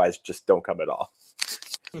 Cameron. Otherwise, just don't come at all.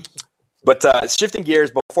 But shifting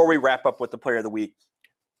gears, before we wrap up with the Player of the Week,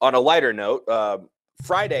 on a lighter note,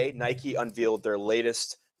 Friday Nike unveiled their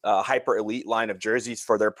latest Hyper Elite line of jerseys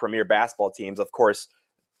for their premier basketball teams. Of course,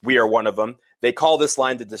 we are one of them. They call this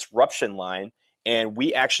line the Disruption line. And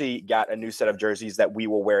we actually got a new set of jerseys that we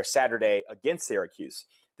will wear Saturday against Syracuse.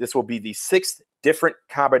 This will be the 6th different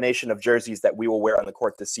combination of jerseys that we will wear on the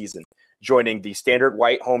court this season, joining the standard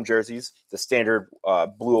white home jerseys, the standard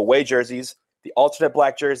blue away jerseys, the alternate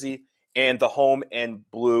black jersey, and the home and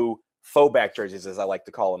blue faux back jerseys, as I like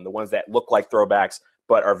to call them, the ones that look like throwbacks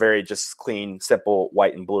but are very just clean, simple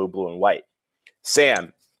white and blue, blue and white.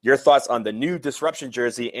 Sam, your thoughts on the new Disruption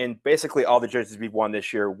jersey and basically all the jerseys we've won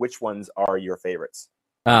this year. Which ones are your favorites?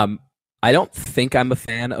 I don't think I'm a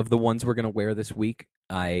fan of the ones we're going to wear this week.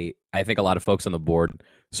 I think a lot of folks on the board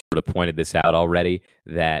sort of pointed this out already,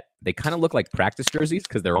 that they kind of look like practice jerseys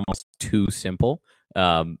because they're almost too simple.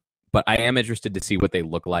 But I am interested to see what they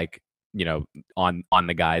look like, on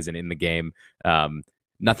the guys and in the game.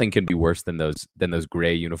 Nothing can be worse than those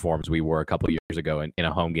gray uniforms we wore a couple of years ago in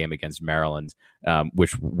a home game against Maryland,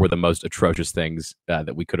 which were the most atrocious things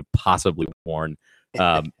that we could have possibly worn.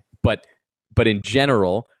 But in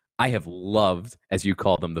general, I have loved, as you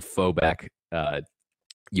call them, the faux back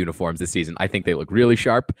uniforms this season. I think they look really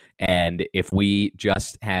sharp. And if we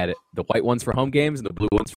just had the white ones for home games and the blue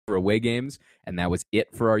ones for away games, and that was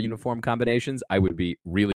it for our uniform combinations, I would be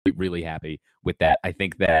really, really happy with that. I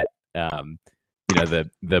think that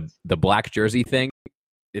the black jersey thing,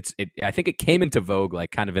 I think it came into vogue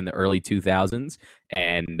like kind of in the early 2000s,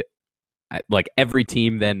 and like every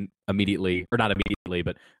team then immediately, or not immediately,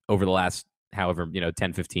 but over the last however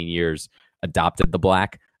 10, 15 years adopted the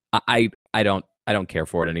black. I don't care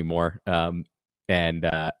for it anymore. And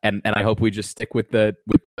I hope we just stick with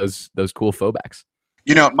those cool faux backs.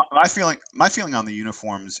 My feeling on the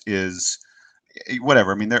uniforms is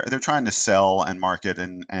whatever. I mean, they're trying to sell and market,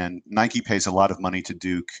 and Nike pays a lot of money to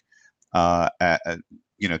Duke, to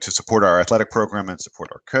support our athletic program and support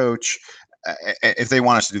our coach. If they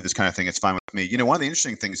want us to do this kind of thing, it's fine with me. One of the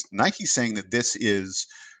interesting things, Nike's saying that this is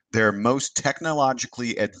their most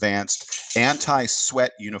technologically advanced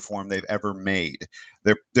anti-sweat uniform they've ever made.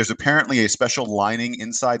 There's apparently a special lining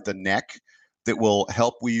inside the neck that will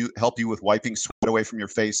help you with wiping sweat away from your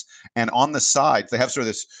face. And on the sides, they have sort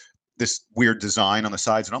of this weird design on the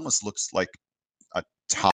sides. It almost looks like a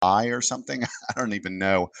tie or something. I don't even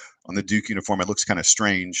know. On the Duke uniform, it looks kind of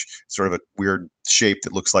strange, sort of a weird shape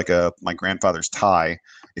that looks like my grandfather's tie.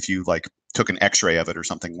 If you like took an X-ray of it or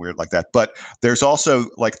something weird like that. But there's also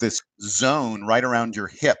like this zone right around your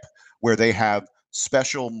hip where they have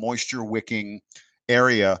special moisture wicking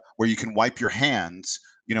area where you can wipe your hands,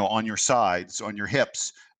 on your sides, on your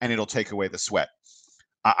hips, and it'll take away the sweat.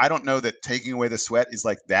 I don't know that taking away the sweat is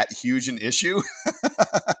like that huge an issue,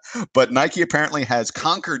 but Nike apparently has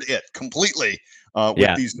conquered it completely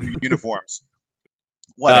with these new uniforms.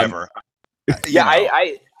 Whatever.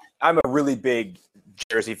 I'm a really big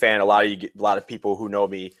jersey fan. A lot of people who know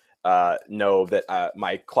me know that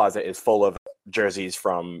my closet is full of jerseys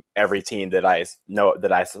from every team that I know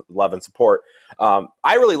that I love and support.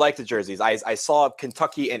 I really like the jerseys. I saw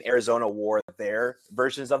Kentucky and Arizona wore their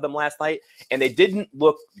versions of them last night, and they didn't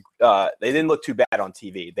look too bad on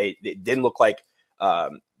TV. They didn't look like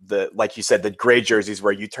like you said, the gray jerseys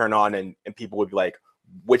where you turn on and people would be like,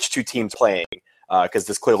 which two teams playing? Because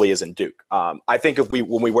this clearly isn't Duke. I think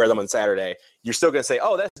when we wear them on Saturday, you're still going to say,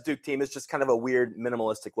 oh, that's a Duke team. It's just kind of a weird,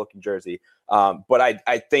 minimalistic looking jersey. But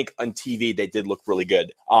I think on TV, they did look really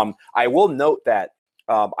good. I will note that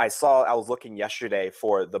I was looking yesterday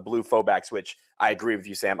for the blue faux backs, which I agree with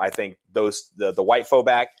you, Sam. I think the white faux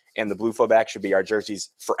back and the blue faux back should be our jerseys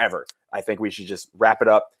forever. I think we should just wrap it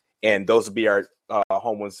up, and those would be our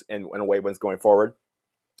home ones and away ones going forward.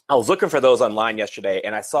 I was looking for those online yesterday,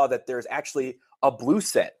 and I saw that there's actually a blue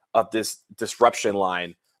set of this disruption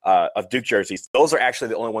line of Duke jerseys. Those are actually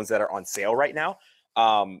the only ones that are on sale right now.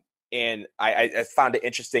 And I found it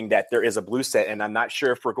interesting that there is a blue set, and I'm not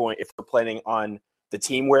sure if we're planning on the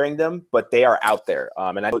team wearing them, but they are out there.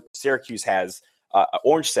 And I know Syracuse has an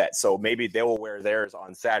orange set, so maybe they will wear theirs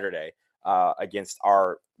on Saturday against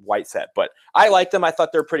our white set. But I like them. I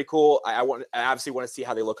thought they're pretty cool. I obviously want to see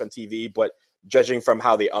how they look on TV, but judging from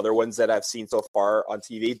how the other ones that I've seen so far on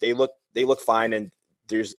TV, they look fine, and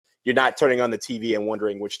you're not turning on the TV and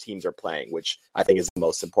wondering which teams are playing, which I think is the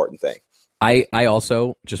most important thing. I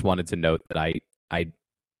also just wanted to note that I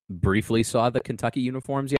briefly saw the Kentucky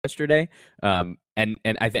uniforms yesterday, and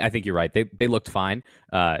I think you're right. They looked fine,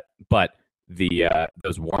 but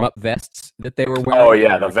those warm up vests that they were wearing,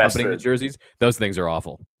 the vests, the jerseys, those things are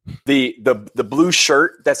awful. The blue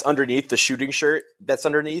shirt that's underneath, the shooting shirt that's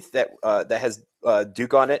underneath that has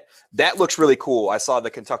Duke on it, that looks really cool. I saw the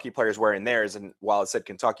Kentucky players wearing theirs, and while it said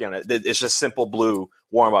Kentucky on it, it's just simple blue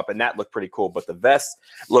warm up, and that looked pretty cool. But the vests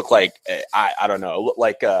look like I don't know, it looked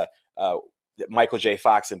like Michael J.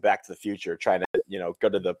 Fox in Back to the Future trying to go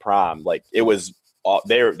to the prom. Like it was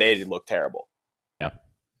they look terrible. Yeah.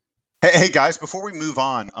 Hey guys, before we move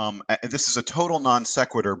on, this is a total non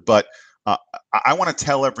sequitur, but I want to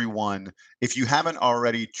tell everyone, if you haven't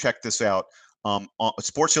already checked this out,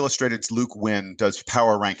 Sports Illustrated's Luke Wynn does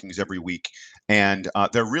power rankings every week, and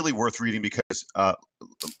they're really worth reading because,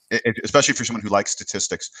 especially for someone who likes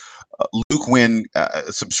statistics, Luke Wynn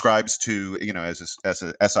subscribes to, as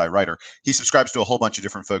a SI writer, he subscribes to a whole bunch of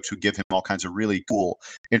different folks who give him all kinds of really cool,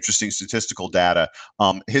 interesting statistical data.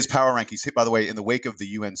 His power rankings, by the way, in the wake of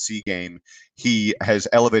the UNC game, he has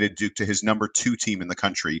elevated Duke to his number 2 team in the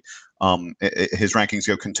country. His rankings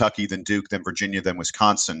go Kentucky, then Duke, then Virginia, then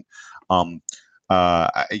Wisconsin. And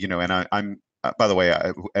I'm by the way,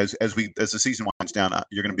 as the season winds down,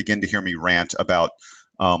 you're going to begin to hear me rant about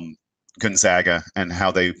Gonzaga and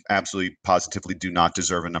how they absolutely positively do not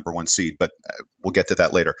deserve a number 1 seed, but we'll get to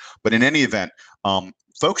that later. But in any event,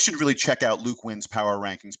 folks should really check out Luke Wynn's power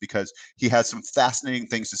rankings because he has some fascinating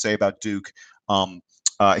things to say about Duke.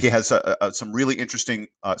 He has some really interesting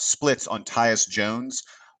splits on Tyus Jones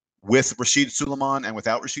with Rasheed Suleiman and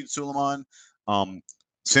without Rasheed Suleiman.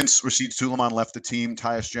 Since Rasheed Suleiman left the team,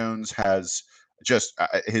 Tyus Jones has just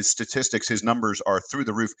his statistics, his numbers are through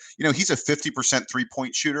the roof. He's a 50%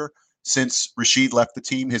 3-point shooter since Rasheed left the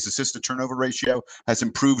team. His assist to turnover ratio has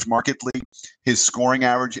improved markedly. His scoring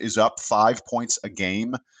average is up 5 points a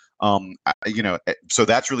game. So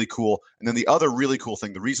that's really cool. And then the other really cool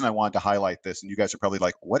thing, the reason I wanted to highlight this, and you guys are probably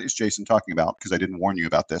like, what is Jason talking about? Because I didn't warn you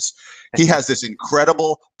about this. He has this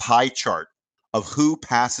incredible pie chart of who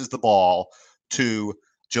passes the ball to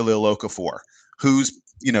Jahlil Okafor, whose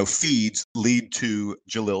feeds lead to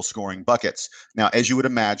Jahlil scoring buckets. Now, as you would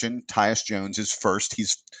imagine, Tyus Jones is first.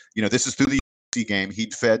 He's, this is through the UC game.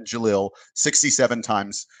 He'd fed Jahlil 67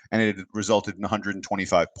 times, and it resulted in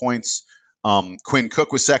 125 points. Quinn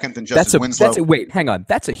Cook was second, and Justice Winslow. Wait, hang on.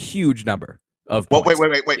 That's a huge number. of Well, points.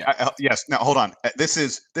 wait. Yeah. Yes. Now, hold on. This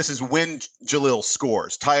is when Jalil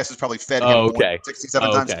scores. Tyus has probably fed him Oh, more okay. than 67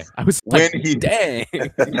 Oh, times. okay. I was When like, he dang.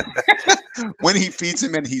 when he feeds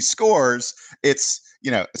him and he scores, it's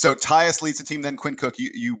so Tyus leads the team. Then Quinn Cook,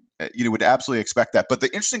 you would absolutely expect that. But the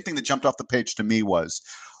interesting thing that jumped off the page to me was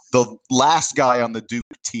the last guy on the Duke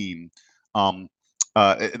team.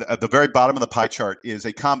 At the very bottom of the pie chart is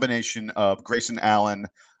a combination of Grayson Allen,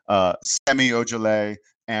 Semi Ojeleye,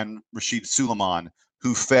 and Rashid Suleiman,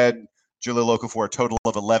 who fed Jahlil Okafor a total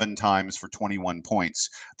of 11 times for 21 points.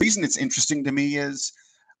 The reason it's interesting to me is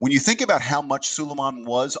when you think about how much Suleiman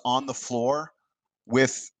was on the floor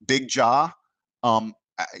with Big Ja, um,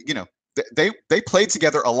 they played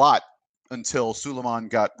together a lot until Suleiman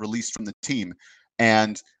got released from the team.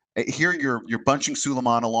 And here you're bunching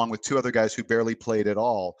Suleiman along with two other guys who barely played at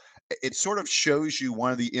all. It sort of shows you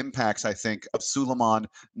one of the impacts, I think, of Suleiman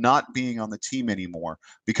not being on the team anymore,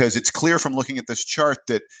 because it's clear from looking at this chart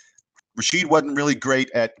that Rashid wasn't really great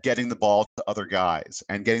at getting the ball to other guys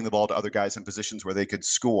and getting the ball to other guys in positions where they could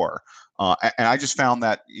score. And I just found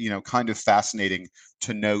that kind of fascinating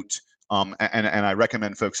to note. And I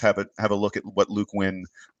recommend folks have a look at what Luke Wynn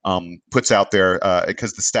puts out there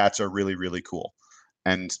because the stats are really, really cool.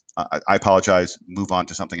 And I apologize. Move on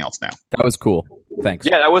to something else now. That was cool. Thanks.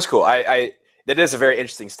 Yeah, that was cool. I that is a very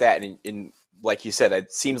interesting stat, and in like you said,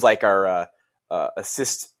 it seems like our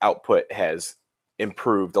assist output has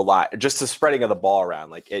improved a lot. Just the spreading of the ball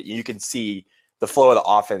around, you can see the flow of the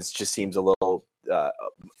offense just seems a little.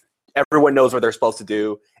 Everyone knows what they're supposed to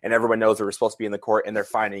do, and everyone knows where they're supposed to be in the court, and they're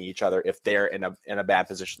finding each other if they're in a bad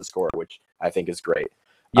position to score, which I think is great.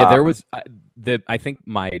 Yeah, there was I think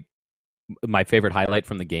my favorite highlight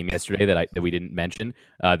from the game yesterday that we didn't mention.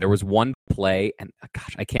 There was one play, and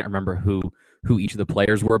gosh, I can't remember who each of the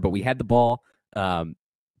players were, but we had the ball kind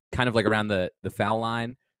of like around the foul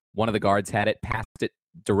line. One of the guards had it, passed it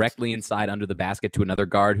directly inside under the basket to another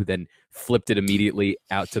guard, who then flipped it immediately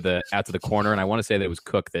out to the corner. And I want to say that it was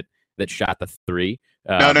Cook that shot the three.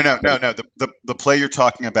 No. The play you're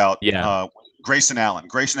talking about, yeah. Grayson Allen.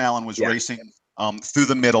 Grayson Allen was racing through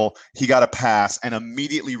the middle. He got a pass and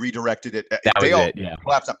immediately redirected it. That was it. Yeah.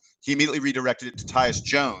 Collapsed up. He immediately redirected it to Tyus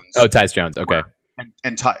Jones. Oh, Tyus Jones. Okay.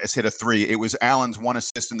 And Tyus hit a three. It was Allen's one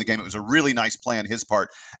assist in the game. It was a really nice play on his part.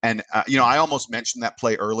 And, I almost mentioned that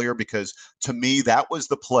play earlier because to me, that was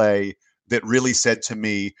the play that really said to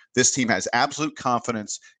me, this team has absolute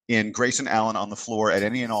confidence in Grayson Allen on the floor at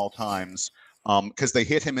any and all times. Because they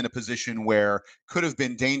hit him in a position where could have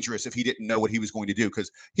been dangerous if he didn't know what he was going to do,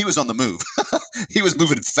 because he was on the move. He was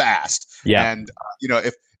moving fast. Yeah. And,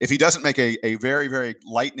 if he doesn't make a very, very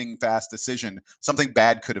lightning fast decision, something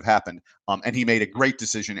bad could have happened. And he made a great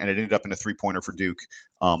decision, and it ended up in a three-pointer for Duke.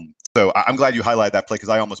 So I'm glad you highlighted that play because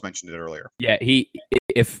I almost mentioned it earlier. Yeah,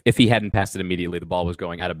 if he hadn't passed it immediately, the ball was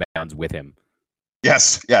going out of bounds with him.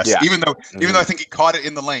 Yes. Yeah. Even though I think he caught it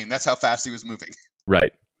in the lane, that's how fast he was moving.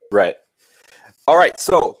 Right. All right,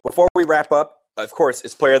 so before we wrap up, of course,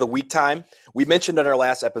 it's Player of the Week time. We mentioned in our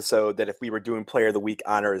last episode that if we were doing Player of the Week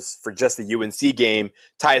honors for just the UNC game,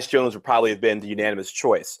 Tyus Jones would probably have been the unanimous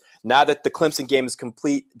choice. Now that the Clemson game is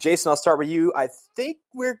complete, Jason, I'll start with you. I think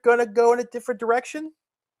we're going to go in a different direction.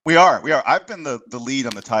 We are. I've been the lead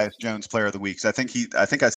on the Tyus Jones Player of the Week. So I think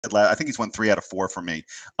he's won 3 out of 4 for me.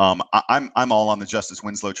 I'm all on the Justice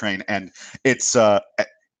Winslow train, and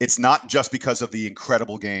it's not just because of the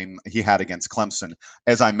incredible game he had against Clemson.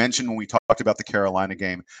 As I mentioned when we talked about the Carolina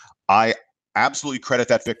game, I absolutely credit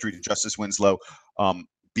that victory to Justice Winslow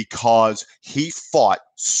because he fought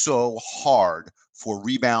so hard for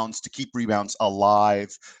rebounds, to keep rebounds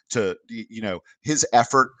alive, to, his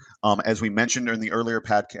effort, as we mentioned in the earlier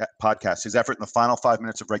podcast, his effort in the final 5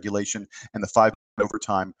 minutes of regulation and the 5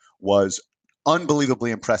 overtime was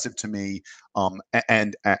unbelievably impressive to me.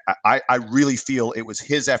 And I really feel it was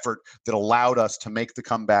his effort that allowed us to make the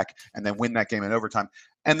comeback and then win that game in overtime.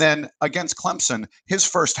 And then against Clemson, his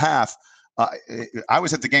first half, I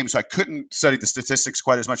was at the game, so I couldn't study the statistics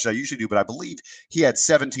quite as much as I usually do, but I believe he had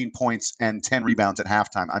 17 points and 10 rebounds at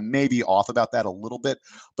halftime. I may be off about that a little bit,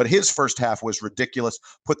 but his first half was ridiculous,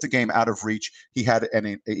 put the game out of reach. He had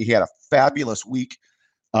a fabulous week.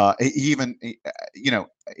 He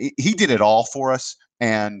did it all for us.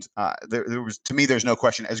 And there's no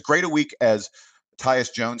question. As great a week as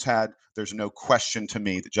Tyus Jones had, there's no question to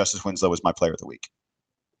me that Justice Winslow was my Player of the Week.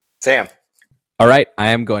 Sam. All right, I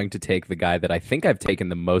am going to take the guy that I think I've taken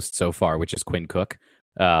the most so far, which is Quinn Cook.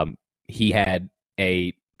 He had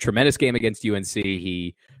a tremendous game against UNC.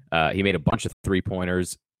 He made a bunch of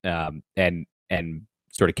 3-pointers and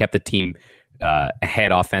sort of kept the team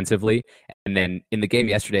ahead offensively. And then in the game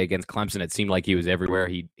yesterday against Clemson, it seemed like he was everywhere.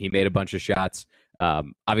 He made a bunch of shots.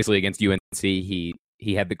 Obviously against UNC, he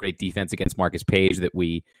had the great defense against Marcus Page that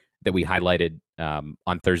we highlighted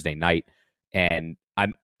on Thursday night. And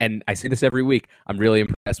I say this every week. I'm really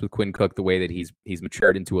impressed with Quinn Cook, the way that he's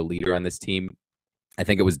matured into a leader on this team. I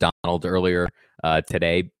think it was Donald earlier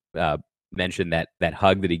today mentioned that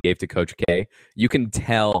hug that he gave to Coach K. You can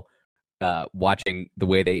tell watching the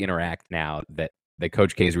way they interact now that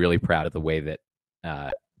Coach K is really proud of the way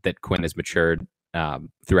that Quinn has matured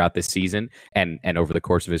throughout this season and over the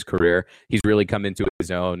course of his career. He's really come into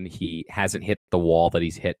his own. He hasn't hit the wall that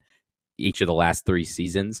he's hit each of the last 3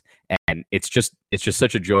 seasons, and it's just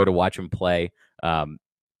such a joy to watch him play.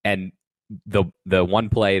 And the one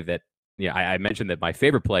play that I mentioned that my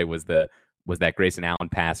favorite play was that Grayson Allen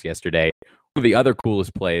pass yesterday. One of the other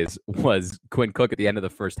coolest plays was Quinn Cook at the end of the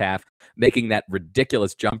first half making that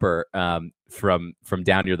ridiculous jumper from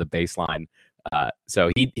down near the baseline.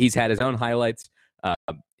 So he's had his own highlights.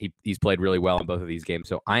 He's played really well in both of these games.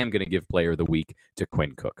 So I am going to give Player of the Week to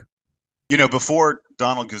Quinn Cook. Before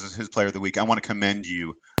Donald gives us his Player of the Week, I want to commend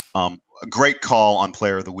you. A great call on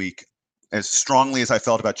Player of the Week. As strongly as I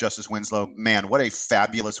felt about Justice Winslow, man, what a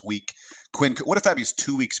fabulous week. What a fabulous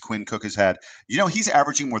 2 weeks Quinn Cook has had. He's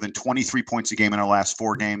averaging more than 23 points a game in our last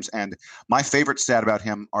 4 games. And my favorite stat about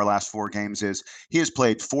him, our last 4 games, is he has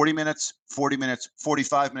played 40 minutes, 40 minutes,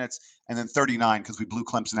 45 minutes, and then 39 because we blew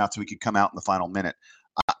Clemson out so he could come out in the final minute.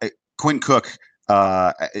 Quinn Cook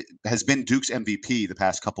has been Duke's MVP the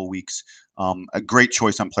past couple weeks. A great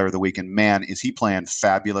choice on Player of the Week, and man, is he playing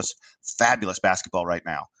fabulous basketball right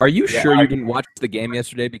now. Are you sure you didn't watch the game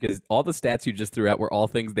yesterday? Because all the stats you just threw out were all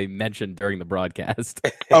things they mentioned during the broadcast.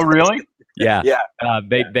 Oh, really? Yeah. They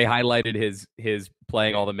Yeah. they highlighted his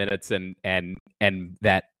playing all the minutes and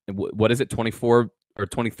that what is it, 24 or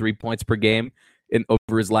 23 points per game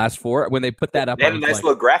over his last 4. When they put that up, they had a nice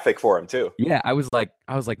little graphic for him too. Yeah, I was like,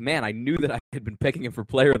 man, I knew that I had been picking him for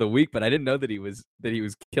Player of the Week, but I didn't know that he was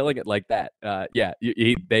killing it like that.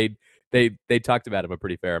 They talked about him a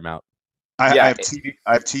pretty fair amount. I have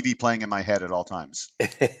TV playing in my head at all times.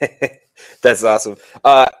 That's awesome.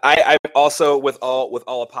 I also, with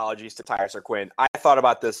all apologies to Tyus Quinn, I thought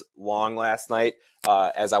about this long last night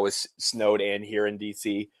as I was snowed in here in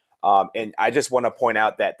DC, and I just want to point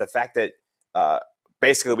out that the fact that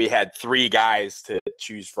basically we had 3 guys to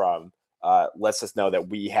choose from lets us know that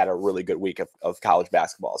we had a really good week of college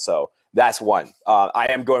basketball. So that's one. I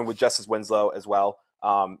am going with Justice Winslow as well.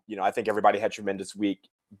 I think everybody had a tremendous week,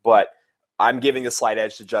 but I'm giving a slight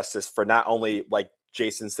edge to Justice for not only, like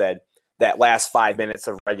Jason said, that last 5 minutes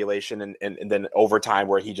of regulation and then overtime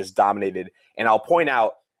where he just dominated. And I'll point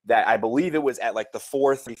out that I believe it was at like the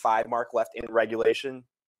 4:35 mark left in regulation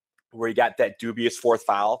where he got that dubious 4th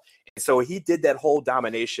foul. And so he did that whole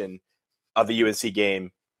domination of the UNC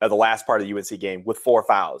game, the last part of the UNC game, with 4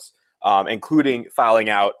 fouls, including fouling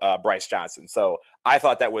out Bryce Johnson. So I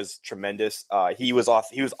thought that was tremendous. He was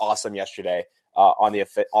awesome yesterday on the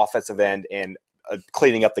offensive end and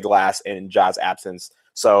cleaning up the glass in Ja's absence.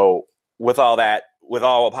 So with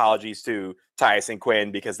all apologies to Tyus and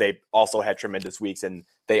Quinn, because they also had tremendous weeks and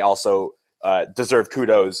they also deserve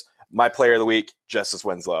kudos. My Player of the Week, Justice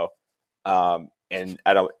Winslow. And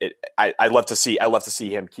I'd love to see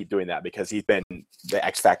him keep doing that because he's been the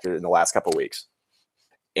X factor in the last couple of weeks.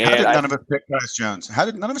 And How did none of us pick Tyus Jones? How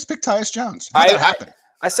did none of us pick Tyus Jones? How did that happen?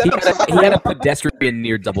 I said he had a pedestrian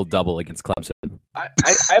near double-double against Clemson. I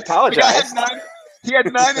apologize. He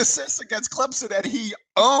had 9 assists against Clemson, and he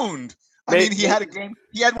owned. He had a game.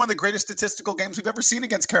 He had one of the greatest statistical games we've ever seen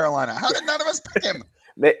against Carolina. How did none of us pick him?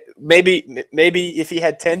 Maybe if he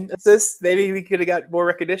had 10 assists, maybe we could have got more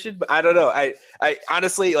recognition. But I don't know. I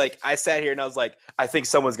honestly, I sat here and I was like, I think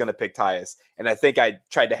someone's going to pick Tyus, and I think I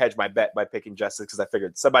tried to hedge my bet by picking Justice because I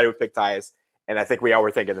figured somebody would pick Tyus, and I think we all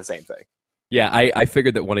were thinking the same thing. Yeah, I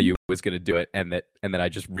figured that one of you was going to do it, and that I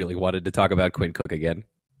just really wanted to talk about Quinn Cook again.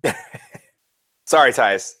 Sorry,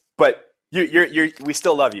 Tyus, but we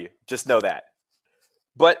still love you. Just know that.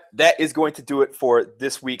 But that is going to do it for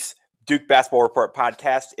this week's Duke Basketball Report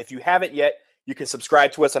podcast. If you haven't yet, you can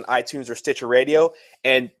subscribe to us on iTunes or Stitcher Radio,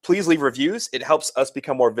 and please leave reviews. It helps us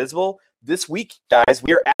become more visible. This week, guys,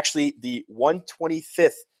 we are actually the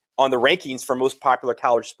 125th on the rankings for most popular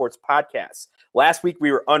college sports podcasts. Last week,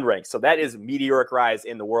 we were unranked, so that is a meteoric rise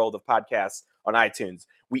in the world of podcasts on iTunes.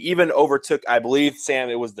 We even overtook, I believe, Sam,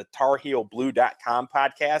 it was the TarHeelBlue.com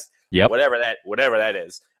podcast. Yep. Whatever that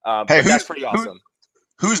is. Hey, that's pretty awesome.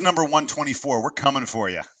 Who's number 124? We're coming for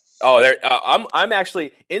you. Oh, I'm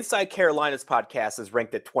actually Inside Carolina's podcast is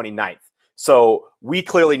ranked at 29th. So we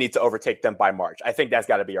clearly need to overtake them by March. I think that's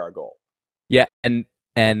got to be our goal. Yeah, and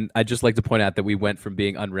I'd just like to point out that we went from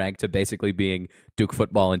being unranked to basically being Duke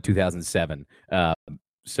football in 2007.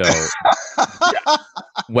 So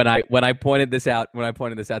when I pointed this out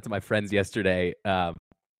to my friends yesterday,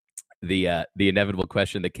 the inevitable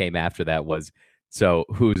question that came after that was, so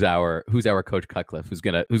who's our Coach Cutcliffe? Who's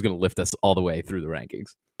gonna lift us all the way through the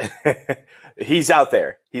rankings? He's out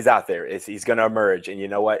there. He's going to emerge, and you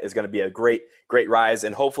know what? It's going to be a great rise,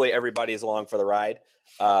 and hopefully everybody is along for the ride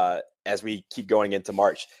as we keep going into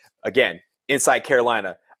March. Again, inside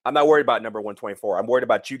Carolina, I'm not worried about number 124. I'm worried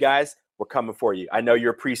about you guys. We're coming for you. I know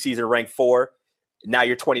you're preseason ranked 4. Now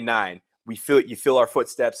you're 29. You feel our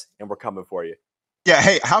footsteps, and we're coming for you. Yeah,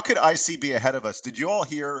 hey, how could IC be ahead of us? Did you all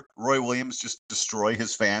hear Roy Williams just destroy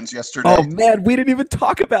his fans yesterday? Oh, man, we didn't even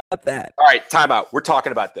talk about that. All right, time out. We're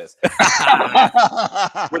talking about this.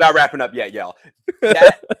 We're not wrapping up yet, y'all.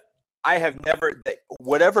 I have never –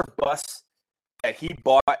 whatever bus that he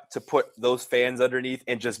bought to put those fans underneath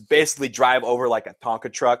and just basically drive over like a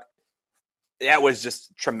Tonka truck, that was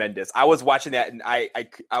just tremendous. I was watching that, and I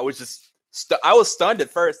was just I was stunned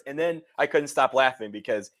at first, and then I couldn't stop laughing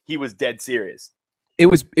because he was dead serious. It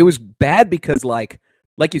was bad because like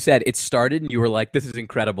you said, it started and you were like, this is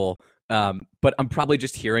incredible. But I'm probably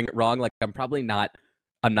just hearing it wrong. Like I'm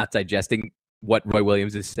not digesting what Roy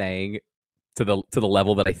Williams is saying to the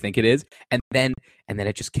level that I think it is. And then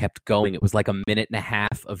it just kept going. It was like a minute and a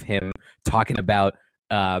half of him talking about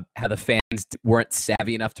how the fans weren't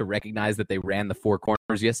savvy enough to recognize that they ran the 4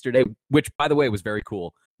 corners yesterday, which by the way was very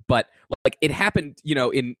cool. But like it happened,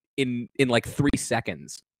 in like 3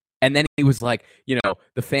 seconds. And then he was like,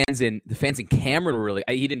 the fans in Cameron were really.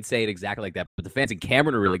 He didn't say it exactly like that, but the fans in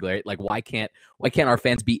Cameron are really great. Like, why can't our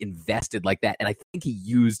fans be invested like that? And I think he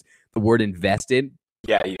used the word invested.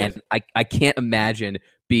 Yeah, and I can't imagine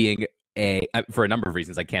being for a number of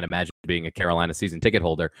reasons. I can't imagine being a Carolina season ticket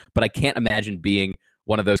holder, but I can't imagine being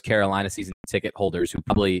one of those Carolina season ticket holders who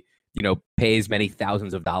probably pays many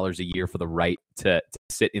thousands of dollars a year for the right to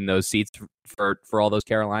sit in those seats for all those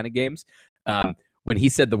Carolina games. When he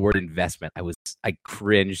said the word investment, I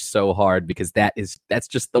cringed so hard because that's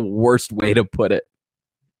just the worst way to put it.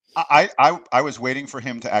 I was waiting for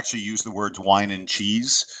him to actually use the words wine and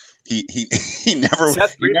cheese. He never.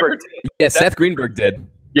 Seth Greenberg did. Yeah, Seth Greenberg did.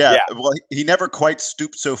 Yeah, well, he never quite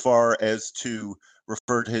stooped so far as to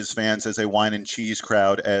refer to his fans as a wine and cheese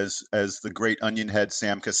crowd as the great onion head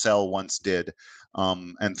Sam Cassell once did.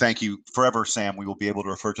 And thank you forever, Sam. We will be able to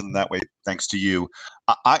refer to them that way thanks to you.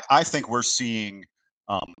 I think we're seeing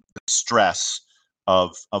the stress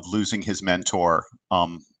of losing his mentor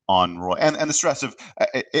on Roy, and the stress of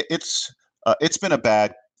it's been a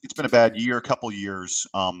bad year, couple years.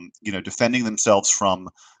 Defending themselves from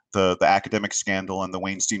the academic scandal and the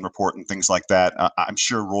Weinstein report and things like that. I'm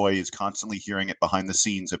sure Roy is constantly hearing it behind the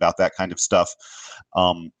scenes about that kind of stuff.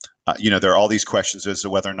 There are all these questions as to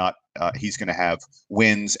whether or not he's going to have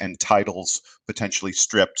wins and titles potentially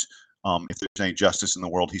stripped. If there's any justice in the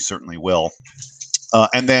world, he certainly will.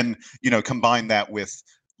 And then, combine that with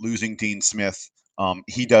losing Dean Smith.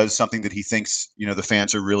 He does something that he thinks, the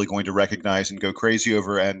fans are really going to recognize and go crazy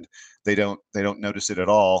over, and they don't notice it at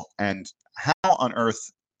all. And how on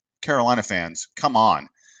earth, Carolina fans, come on.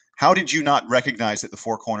 How did you not recognize that the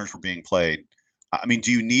 4 corners were being played? I mean,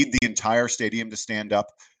 do you need the entire stadium to stand up?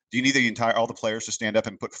 Do you need all the players to stand up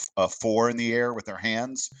and put a 4 in the air with their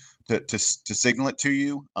hands to signal it to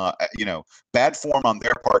you? Bad form on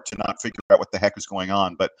their part to not figure out what the heck is going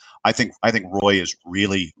on. But I think Roy is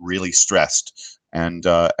really, really stressed, and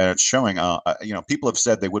it's showing. People have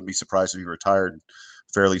said they wouldn't be surprised if he retired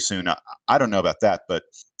fairly soon. I don't know about that, but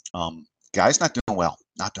guy's not doing well.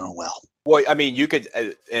 Not doing well. Well, I mean, you could,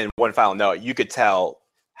 in one final note, you could tell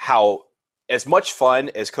how, as much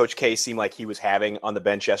fun as Coach K seemed like he was having on the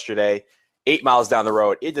bench yesterday, 8 miles down the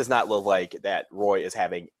road, it does not look like that Roy is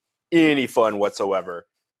having any fun whatsoever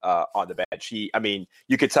on the bench.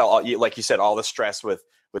 You could tell, like you said, all the stress with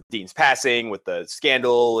Dean's passing, with the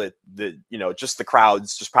scandal, just the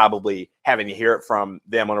crowds just probably having to hear it from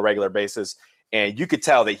them on a regular basis. And you could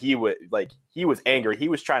tell that he was angry. He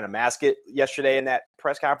was trying to mask it yesterday in that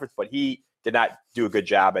press conference, but he did not do a good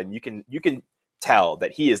job. And you can tell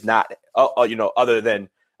that he is not, other than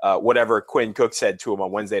whatever Quinn Cook said to him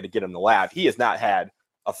on Wednesday to get him to laugh, he has not had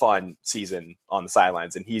a fun season on the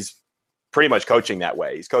sidelines. And he's pretty much coaching that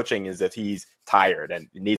way. He's coaching as if he's tired and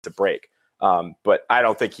needs a break. But I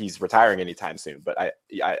don't think he's retiring anytime soon. But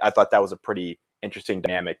I thought that was a pretty interesting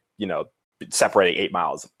dynamic, separating 8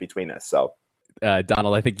 miles between us. So.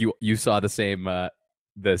 Donald, I think you saw the same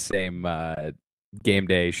game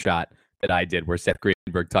day shot that I did, where Seth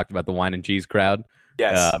Greenberg talked about the wine and cheese crowd.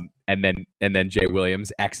 Yes. and then Jay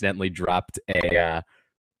Williams accidentally dropped a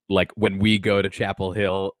like when we go to Chapel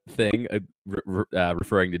Hill thing,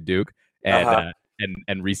 referring to Duke, and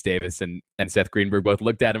and Reese Davis and Seth Greenberg both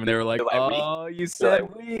looked at him and they were like, "Oh, you said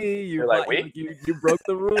we, you like, we? you broke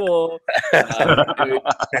the rule."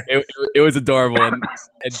 It was adorable, and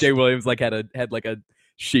Jay Williams like had like a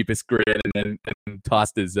sheepish grin and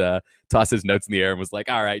tossed his notes in the air and was like,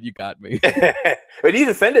 "All right, you got me." But he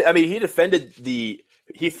defended. I mean, he defended the.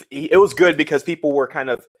 It was good because people were kind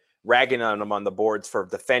of ragging on him on the boards for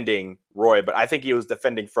defending Roy, but I think he was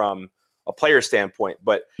defending from a player standpoint.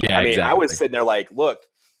 But yeah, I mean, exactly. I was sitting there like, look,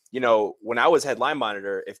 when I was headline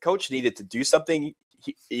monitor, if coach needed to do something,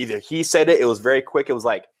 either he said it was very quick. It was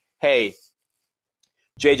like, hey,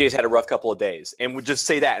 JJ's had a rough couple of days, and would just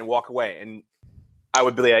say that and walk away. And I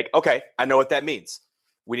would be like, okay, I know what that means.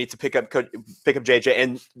 We need to pick up JJ,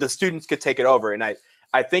 and the students could take it over. And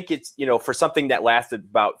I think it's, for something that lasted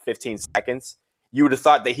about 15 seconds, you would have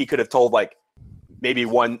thought that he could have told like maybe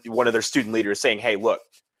one of their student leaders saying, hey, look,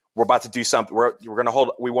 we're about to do something. We're going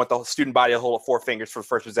to we want the student body to hold 4 fingers for the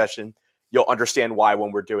first possession. You'll understand why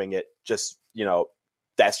when we're doing it. Just,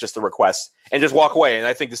 that's just the request, and just walk away. And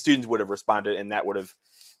I think the students would have responded, and that would have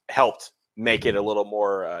helped make it a little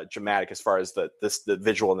more dramatic as far as the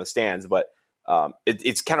visual in the stands. But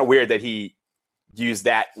it's kind of weird that he used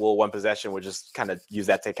that little one possession, would just kind of use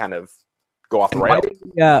that to kind of go off the rail.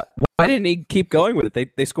 Why didn't he keep going with it?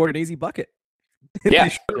 They scored an easy bucket. Yeah,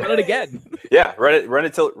 run it again. Yeah, run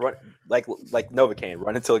until like Novocaine,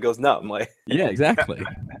 run until it goes numb. Like, yeah, exactly.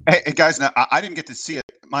 Hey guys, now I didn't get to see it.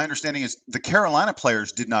 My understanding is the Carolina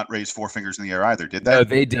players did not raise 4 fingers in the air either, did they? No,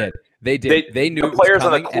 they did. They did. They knew the it was players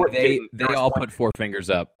coming, on the court. and they all put 4 fingers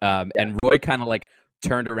up. And Roy kind of like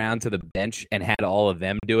turned around to the bench and had all of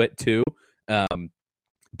them do it too.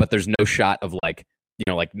 But there's no shot of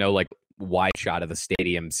no wide shot of the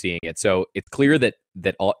stadium seeing it. So it's clear that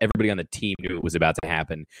everybody on the team knew it was about to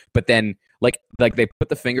happen. But then like they put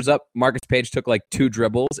the fingers up. Marcus Page took like 2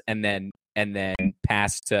 dribbles and then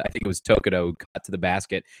passed to, I think it was Tokido, got to the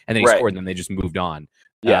basket, and then he scored, and then they just moved on.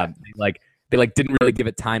 Yeah. They didn't really give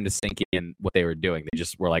it time to sink in what they were doing. They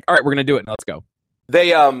just were like, all right, we're gonna do it, and let's go.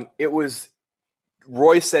 They it was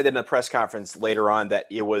Roy said in a press conference later on that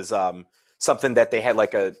it was something that they had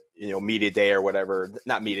like a media day or whatever,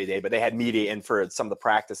 not media day, but they had media in for some of the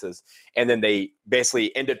practices, and then they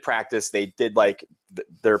basically ended practice. They did like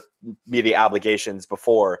their media obligations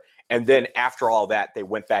before, and then after all that, they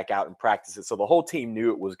went back out and practiced it. So the whole team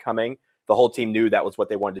knew it was coming. The whole team knew that was what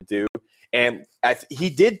they wanted to do. And he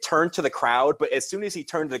did turn to the crowd, but as soon as he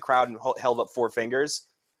turned to the crowd and held up 4 fingers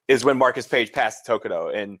is when Marcus Page passed to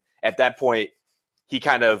Tokido. And at that point, he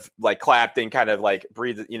kind of like clapped and kind of like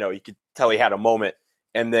breathed, you could tell he had a moment,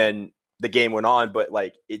 and then the game went on. But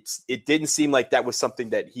like, it didn't seem like that was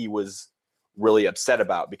something that he was really upset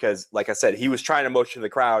about, because like I said, he was trying to motion the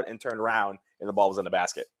crowd and turned around and the ball was in the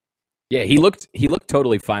basket. Yeah, he looked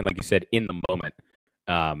totally fine, like you said, in the moment.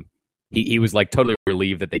 He was like totally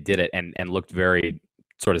relieved that they did it and looked very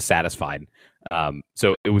sort of satisfied.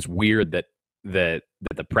 So it was weird that the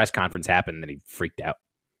press conference happened and then he freaked out.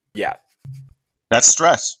 Yeah. That's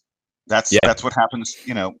stress. That's what happens.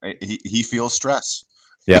 He feels stress.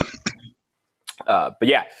 Yeah. But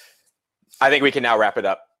yeah, I think we can now wrap it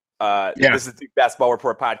up. This is the Duke Basketball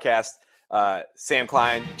Report podcast. Sam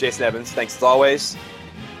Klein, Jason Evans, thanks as always.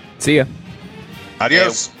 See ya.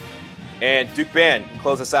 Adios. And Duke Band,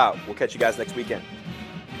 close us out. We'll catch you guys next weekend.